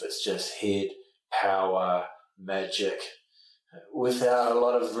manifestation, if it's just head, power, magic, without a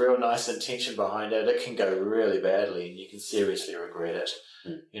lot of real nice intention behind it, it can go really badly and you can seriously regret it.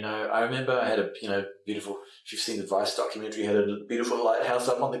 You know, I remember I had a beautiful, if you've seen the Vice documentary, had a beautiful lighthouse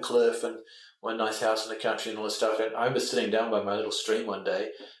up on the cliff and one nice house in the country and all this stuff. And I remember sitting down by my little stream one day,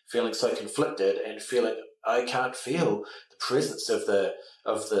 feeling so conflicted and feeling I can't feel the presence of the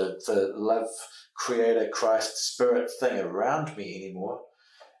love, creator, Christ, spirit thing around me anymore.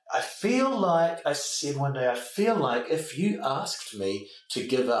 I feel like, I said one day, I feel like if you asked me to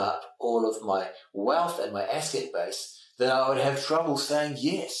give up all of my wealth and my asset base, then I would have trouble saying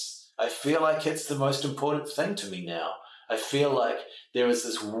yes. I feel like it's the most important thing to me now. I feel like there is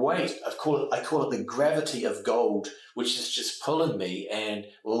this weight, I call it the gravity of gold, which is just pulling me and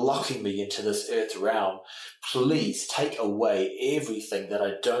locking me into this earth realm. Please take away everything that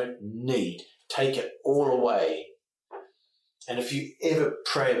I don't need. Take it all away. And if you ever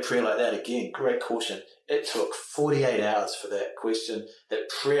pray a prayer like that again, great caution. It took 48 hours for that question, that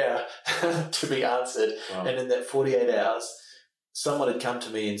prayer to be answered. Wow. And in that 48 hours, someone had come to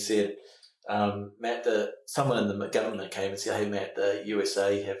me and said, Matt, someone in the government came and said, hey, Matt, the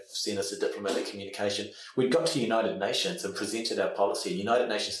USA have sent us a diplomatic communication. We'd got to United Nations and presented our policy. United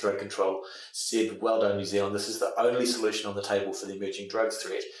Nations Drug Control said, well done, New Zealand. This is the only solution on the table for the emerging drugs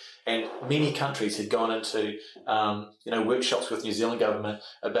threat. And many countries had gone into, workshops with New Zealand government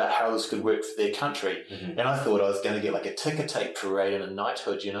about how this could work for their country. And I thought I was going to get like a ticker tape parade and a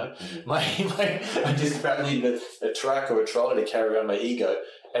knighthood, you know. I just about needed a truck or a trolley to carry around my ego.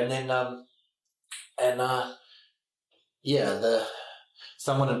 And then,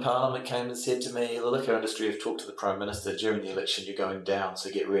 someone in Parliament came and said to me, the liquor industry have talked to the Prime Minister during the election, you're going down, so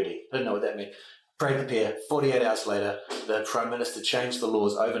get ready. I didn't know what that meant. Pray prepare. 48 hours later, the Prime Minister changed the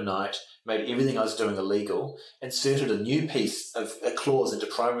laws overnight, made everything I was doing illegal, inserted a new piece of a clause into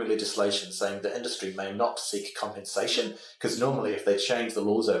primary legislation saying the industry may not seek compensation, because normally if they change the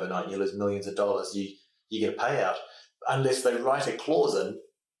laws overnight and you lose millions of dollars, you get a payout. unless they write a clause in,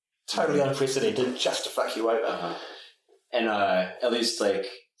 totally unprecedented, just to fuck you over. And at least like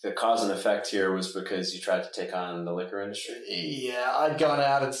the cause and effect here was because you tried to take on the liquor industry? Yeah, I'd gone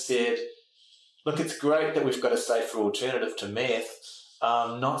out and said, look, it's great that we've got a safer alternative to meth.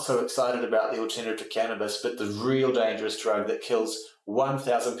 Not so excited about the alternative to cannabis, but the real dangerous drug that kills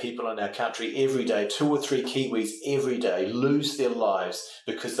 1,000 people in our country every day, 2 or 3 Kiwis every day lose their lives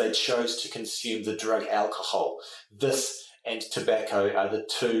because they chose to consume the drug alcohol. This and tobacco are the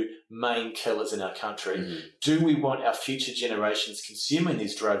 2 main killers in our country. Do we want our future generations consuming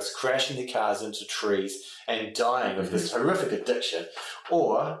these drugs, crashing their cars into trees and dying of this horrific addiction?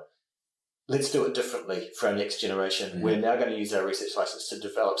 Or let's do it differently for our next generation. We're now going to use our research license to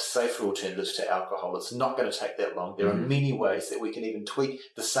develop safer alternatives to alcohol. It's not going to take that long. There are many ways that we can even tweak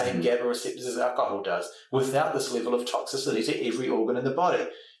the same GABA receptors as alcohol does without this level of toxicity to every organ in the body.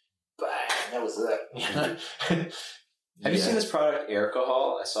 Bang, that was it. Have you seen this product,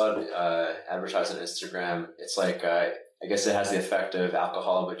 Alcohol? I saw it advertised on Instagram. It's like, I guess it has the effect of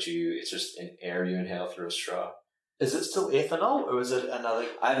alcohol, but it's just an air you inhale through a straw. Is it still ethanol, or is it another?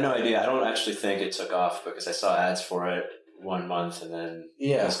 I have no idea. I don't actually think it took off because I saw ads for it one month and then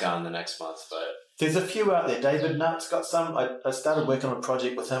it was gone the next month. But there's a few out there. David Nutt's got some. I started working on a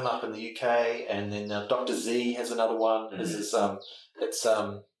project with him up in the UK, and then Dr. Z has another one. This is it's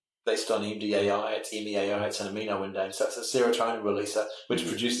based on MDAI. It's MEAI. It's an amino indane, so it's a serotonin releaser which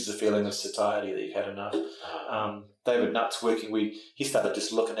produces a feeling of satiety that you've had enough. David Nutt's working. He started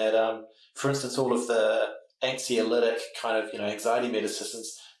just looking at for instance, all of the anxiolytic kind of anxiety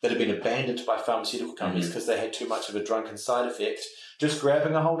medicines that have been abandoned by pharmaceutical companies because they had too much of a drunken side effect, just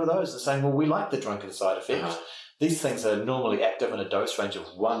grabbing a hold of those and saying, well, we like the drunken side effect. These things are normally active in a dose range of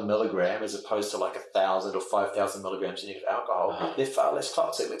 1 milligram as opposed to like 1,000 or 5,000 milligrams of alcohol. They're far less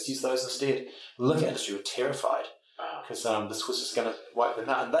toxic. Let's use those instead. The liquor industry were terrified because this was just going to wipe them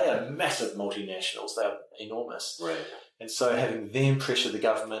out. And they are massive multinationals. They are enormous. Right. And so having them pressure the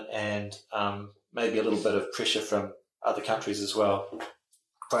government and maybe a little bit of pressure from other countries as well.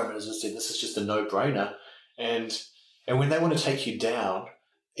 Prime Minister said this is just a no-brainer. And when they want to take you down,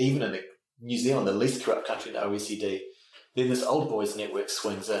 even in New Zealand, the least corrupt country in the OECD, then this old boys network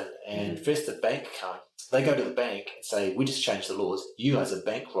swings in. And first the bank come. They go to the bank and say, we just changed the laws. You guys are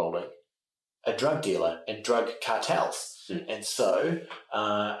bankrolling a drug dealer and drug cartels. And so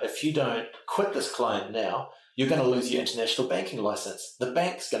if you don't quit this client now, you're going to lose your international banking license. The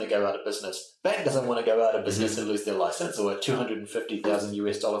bank's going to go out of business. Bank doesn't want to go out of business and lose their license, or a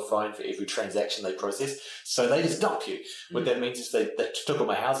 $250,000 fine for every transaction they process. So they just dump you. What that means is they took all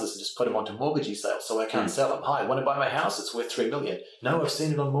my houses and just put them onto mortgagee sale, so I can't sell them. Hi, want to buy my house? It's worth $3 million. No, I've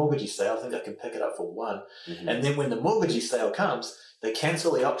seen it on mortgagee sale. I think I can pick it up for $1. And then when the mortgagee sale comes, they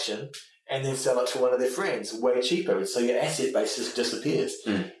cancel the auction and then sell it to one of their friends way cheaper. And so your asset base just disappears.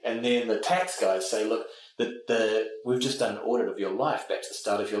 And then the tax guys say, look, we've just done an audit of your life back to the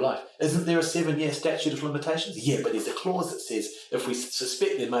start of your life. Isn't there a 7-year statute of limitations? Yeah, but there's a clause that says if we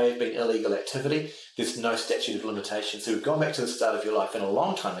suspect there may have been illegal activity, there's no statute of limitations. So we've gone back to the start of your life, and a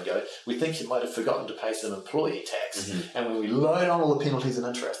long time ago, we think you might have forgotten to pay some employee tax. And when we load on all the penalties and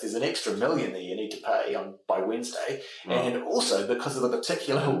interest, there's an extra $1 million that you need to pay by Wednesday. And also, because of the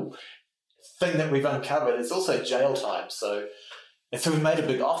particular thing that we've uncovered, it's also jail time. And so we made a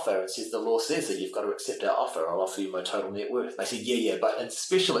big offer and says the law says that you've got to accept our offer. I'll offer you my total net worth. They said, yeah, but in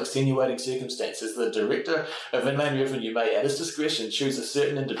special extenuating circumstances, the Director of Inland Revenue may, at his discretion, choose a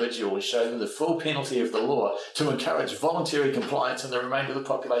certain individual and show them the full penalty of the law to encourage voluntary compliance in the remainder of the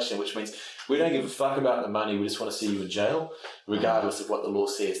population, which means we don't give a fuck about the money. We just want to see you in jail, regardless of what the law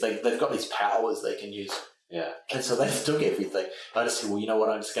says. They've got these powers they can use. Yeah. And so they took everything. I just said, well, you know what,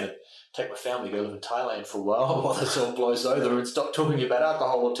 I'm just going to take my family, go live in Thailand for a while this all blows over and stop talking about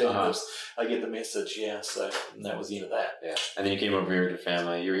alcohol alternatives. I get the message, so that was the end of that. Yeah. And then you came over here with your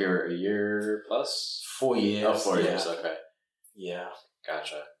family. You were here a year plus? 4 years. Oh, 4 years, okay. Yeah.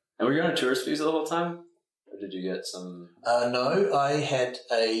 Gotcha. And were you on a tourist visa the whole time? Or did you get some... No,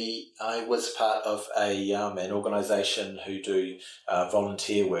 I was part of an organisation who do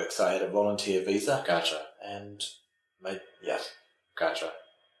volunteer work, so I had a volunteer visa. Gotcha. And Gotcha.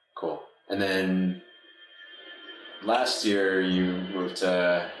 Cool. And then last year you moved to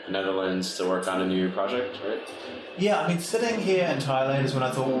the Netherlands to work on a new project, right? Yeah, I mean, sitting here in Thailand is when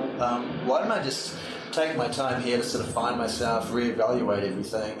I thought, why don't I just take my time here to sort of find myself, reevaluate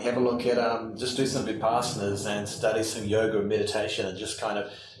everything, have a look at, just do some Vipassanas and study some yoga and meditation and just kind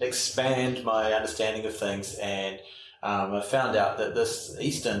of expand my understanding of things. And I found out that this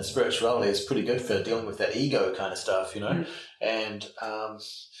Eastern spirituality is pretty good for dealing with that ego kind of stuff, and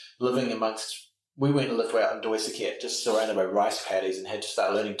living amongst we went and lived out in Doisakit, just surrounded by rice paddies, and had to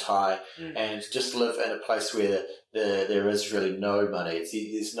start learning Thai and just live in a place where there is really no money.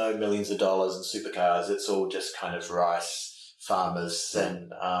 There's no millions of dollars in supercars. It's all just kind of rice farmers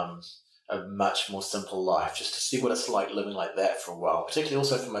and a much more simple life, just to see what it's like living like that for a while, particularly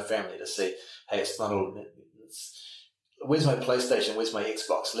also for my family to see, hey, it's not all, where's my PlayStation, where's my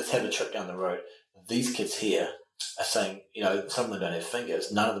Xbox, let's have a trip down the road. These kids here are saying, some of them don't have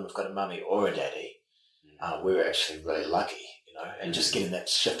fingers, none of them have got a mummy or a daddy. We're actually really lucky, and just getting that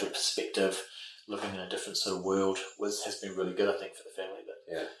shift of perspective, living in a different sort of world has been really good, I think, for the family.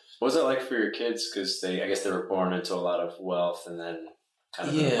 But yeah. What was it like for your kids? Because I guess they were born into a lot of wealth and then kind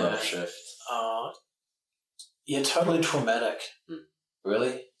of an abrupt shift. Totally traumatic.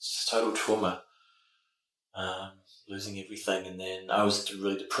 Really, it's total trauma. Losing everything, and then I was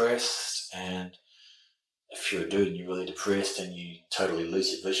really depressed. And if you're a dude and you're really depressed and you totally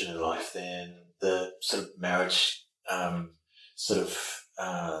lose your vision in life, then the sort of marriage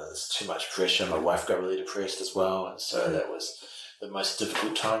there's too much pressure. My wife got really depressed as well, and so that was the most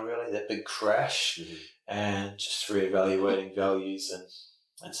difficult time, really, that big crash, and just reevaluating values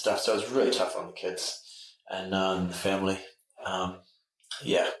and stuff. So it was really tough on the kids and the family.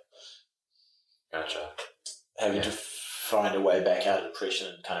 Gotcha. Having to find a way back out of depression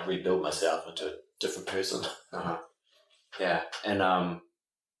and kind of rebuild myself into a different person. Yeah, and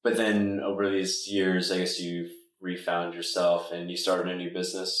but then over these years, I guess you've refound yourself and you started a new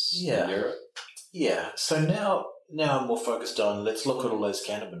business in Europe. Yeah. So now I'm more focused on, let's look at all those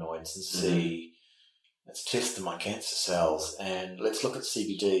cannabinoids and see, let's test them on cancer cells, and let's look at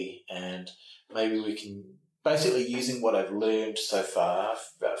CBD, and maybe we can, basically using what I've learned so far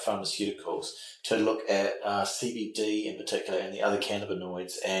about pharmaceuticals, to look at CBD in particular and the other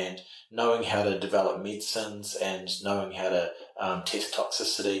cannabinoids, and knowing how to develop medicines and knowing how to test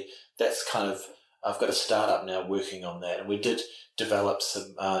toxicity. That's kind of, I've got a startup now working on that, and we did develop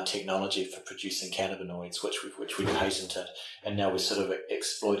some technology for producing cannabinoids, which we patented, and now we're sort of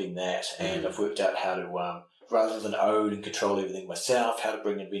exploiting that. And I've worked out how to, rather than own and control everything myself, how to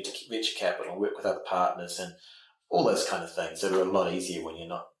bring in venture capital, work with other partners, and all those kind of things that are a lot easier when you're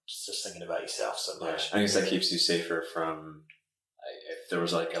not just thinking about yourself so much. I guess that keeps you safer from, if there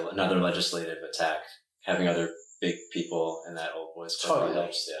was like another legislative attack, having other big people in that old boys club totally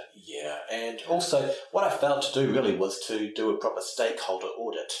helps. Yeah, and also what I failed to do really was to do a proper stakeholder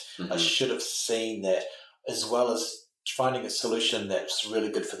audit. I should have seen that, as well as finding a solution that's really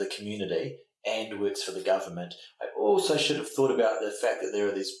good for the community and works for the government. I also should have thought about the fact that there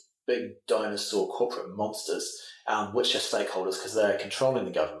are these big dinosaur corporate monsters, which are stakeholders because they are controlling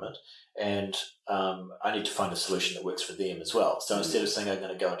the government, and I need to find a solution that works for them as well. So instead of saying I'm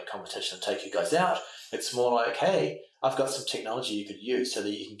going to go into competition and take you guys out, it's more like, hey, I've got some technology you could use so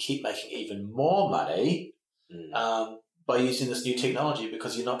that you can keep making even more money by using this new technology,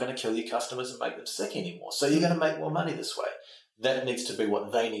 because you're not going to kill your customers and make them sick anymore. So you're going to make more money this way. That needs to be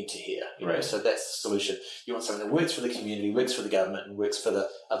what they need to hear. Right. So that's the solution. You want something that works for the community, works for the government, and works for the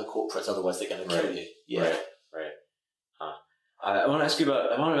other corporates. Otherwise, they're going to kill you. Yeah. Right. I want to ask you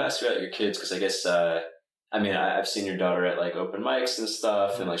about your kids, because I guess I've seen your daughter at like open mics and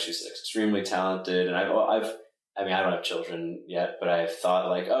stuff, and like she's extremely talented. And I don't have children yet, but I've thought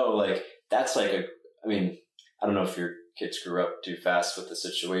like, that's like I don't know if your kids grew up too fast with the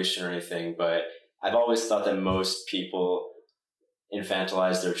situation or anything, but I've always thought that most people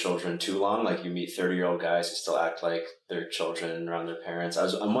infantilize their children too long. Like you meet 30-year-old guys who still act like they're children around their parents.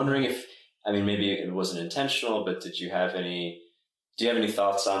 I'm wondering if, maybe it wasn't intentional, but do you have any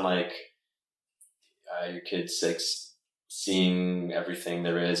thoughts on like your kids like seeing everything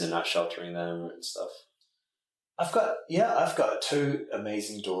there is and not sheltering them and stuff? I've got two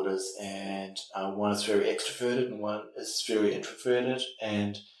amazing daughters, and one is very extroverted and one is very introverted,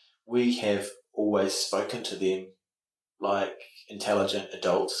 and we have always spoken to them like intelligent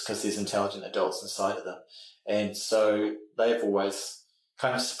adults, because there's intelligent adults inside of them. And so they've always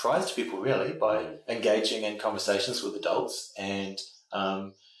kind of surprised people really by engaging in conversations with adults and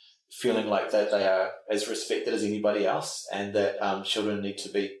feeling like that they are as respected as anybody else, and that children need to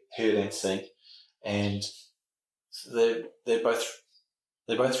be heard and seen. And they're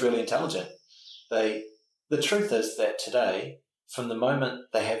both really intelligent. The truth is that today, from the moment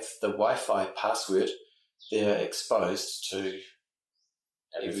they have the Wi-Fi password, they're exposed to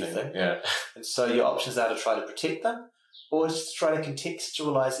everything. Yeah. And so your options are to try to protect them, or just to try to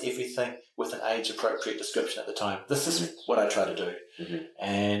contextualize everything with an age-appropriate description at the time. This is what I try to do.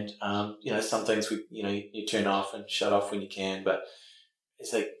 And, some things you turn off and shut off when you can, but as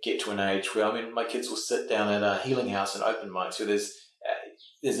they get to an age where, my kids will sit down at a healing house and open mics where there's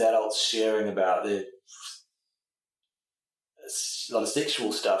there's adults sharing about a lot of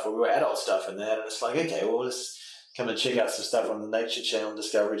sexual stuff or adult stuff in that, and it's like, okay, well, let's come and check out some stuff on the Nature Channel,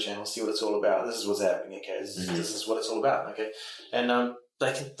 Discovery Channel, see what it's all about. This is what's happening. Okay, this is what it's all about. Okay, and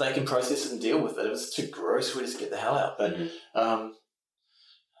they can process it and deal with it. If it's too gross, we just get the hell out. But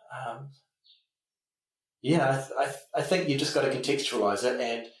I think you just got to contextualize it,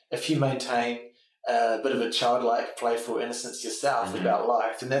 and if you maintain a bit of a childlike, playful innocence yourself about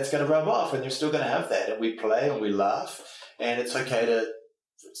life, then that's going to rub off, and you're still going to have that. And we play and we laugh, and it's okay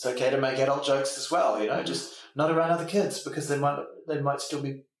to make adult jokes as well. You know, just not around other kids because they might still be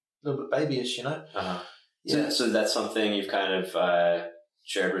a little bit babyish. You know. Yeah. So that's something you've kind of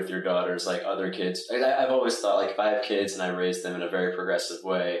shared with your daughters, like other kids. I've always thought, like, if I have kids and I raise them in a very progressive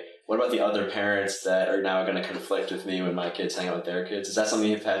way, what about the other parents that are now going to conflict with me when my kids hang out with their kids? Is that something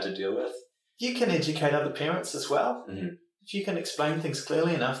you've had to deal with? You can educate other parents as well. If you can explain things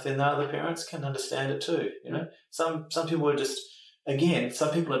clearly enough, then the other parents can understand it too. You know, some people are just, again,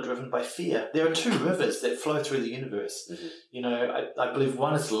 some people are driven by fear. There are two rivers that flow through the universe. You know, I believe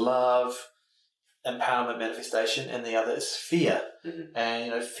one is love, empowerment, manifestation, and the other is fear. And,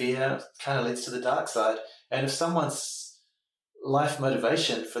 you know, fear kind of leads to the dark side. And if someone's life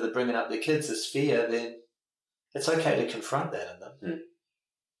motivation for the bringing up their kids is fear, then it's okay to confront that in them.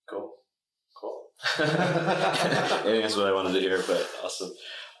 Cool. I think that's what I wanted to hear, but awesome.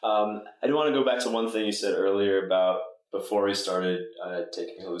 I do want to go back to one thing you said earlier about before we started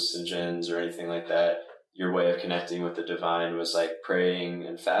taking hallucinogens or anything like that, your way of connecting with the divine was like praying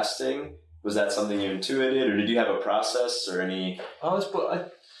and fasting. Was that something you intuited, or did you have a process or any? I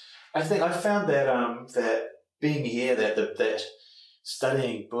think I found that that being here, that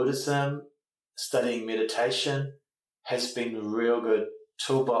studying Buddhism, studying meditation has been a real good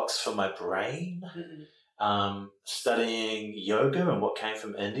toolbox for my brain. Studying yoga and what came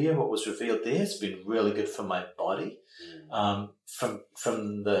from India, what was revealed there, has been really good for my body. From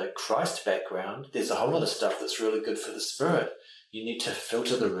the Christ background, there's a whole lot of stuff that's really good for the spirit. You need to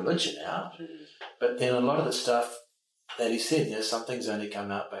filter the religion out. But then a lot of the stuff that he said, you know, some things only come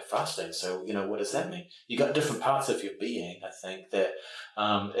out by fasting. So, you know, what does that mean? You got different parts of your being. I think that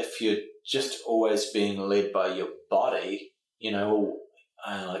if you're just always being led by your body, you know,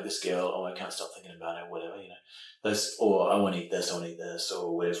 I don't like this girl, oh, I can't stop thinking about it, whatever, you know, this, or I want to eat this,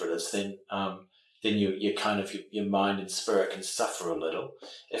 or whatever it is, then you kind of, your mind and spirit can suffer a little.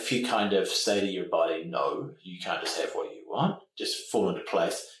 If you kind of say to your body, no, you can't just have what you want, just fall into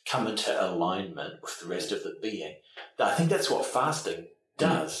place, come into alignment with the rest of the being. I think that's what fasting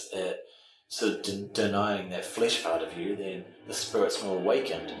does. It sort of denying that flesh part of you, then the spirit's more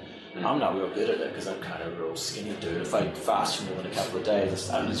awakened. I'm not real good at it because I'm kind of a real skinny dude. If I fast for more than a couple of days,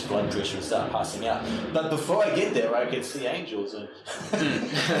 I lose blood pressure and start passing out. But before I get there, I can see angels and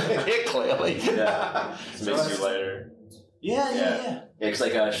hear clearly. Yeah, it makes you lighter. Yeah. Because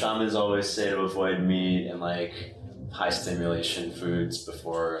like shamans always say to avoid meat and like high stimulation foods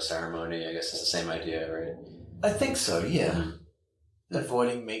before a ceremony. I guess it's the same idea, right? I think so. Yeah.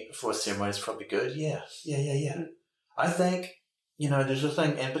 Avoiding meat before a ceremony is probably good. Yeah. I think, you know, there's a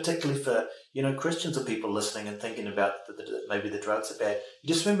thing, and particularly for, you know, Christians or people listening and thinking about maybe the drugs are bad. You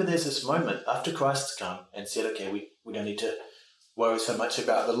just remember there's this moment after Christ's come and said, okay, we don't need to worry so much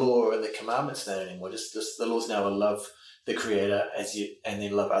about the law and the commandments now anymore. Just the law's now to love the Creator as you, and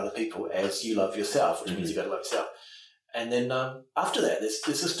then love other people as you love yourself, which means you got to love yourself. And then after that, there's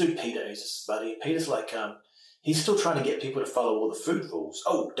this dude Peter, who's this buddy. Peter's like, he's still trying to get people to follow all the food rules.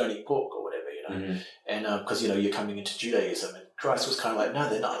 Oh, don't eat pork or whatever, you know. And because, you know, you're coming into Judaism, and Christ was kind of like, no,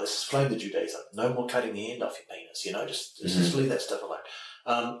 they're not. Let's flame the Judaism. No more cutting the end off your penis, you know. Just leave that stuff alone.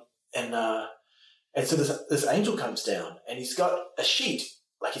 And so this angel comes down, and he's got a sheet,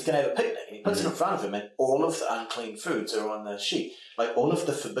 like he's going to have a picnic, and he puts it in front of him, and all of the unclean foods are on the sheet, like all of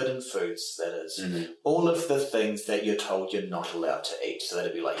the forbidden foods, that is, all of the things that you're told you're not allowed to eat. So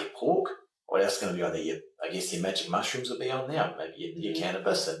that'd be like your pork. What else is going to be on there? I guess your magic mushrooms will be on there, maybe your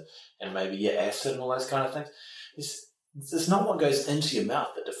cannabis and maybe your acid and all those kind of things. It's not what goes into your mouth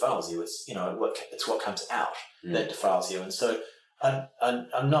that defiles you. It's, you know, it's what comes out that defiles you. And so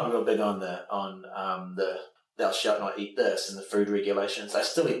I'm not real big on the thou shalt not eat this and the food regulations. I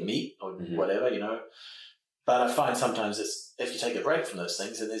still eat meat or whatever, you know. But I find sometimes it's, if you take a break from those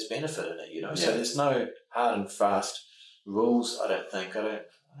things, then there's benefit in it, you know. Yeah. So there's no hard and fast rules, I don't think. I don't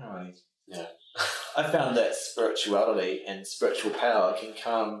really. Yeah. I found that spirituality and spiritual power can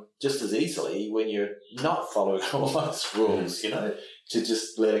come just as easily when you're not following all those rules, you know, to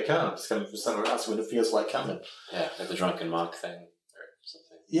just let it come. It's coming from somewhere else when it feels like coming. Yeah, like the drunken monk thing or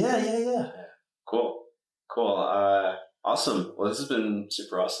something. Yeah. Cool. Awesome. Well, this has been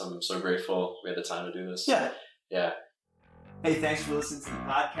super awesome. I'm so grateful we had the time to do this. Yeah. Hey, thanks for listening to the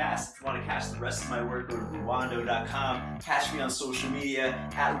podcast. If you want to catch the rest of my work, go to rwando.com. Catch me on social media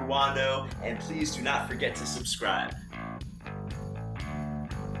 @Rwando, and please do not forget to subscribe.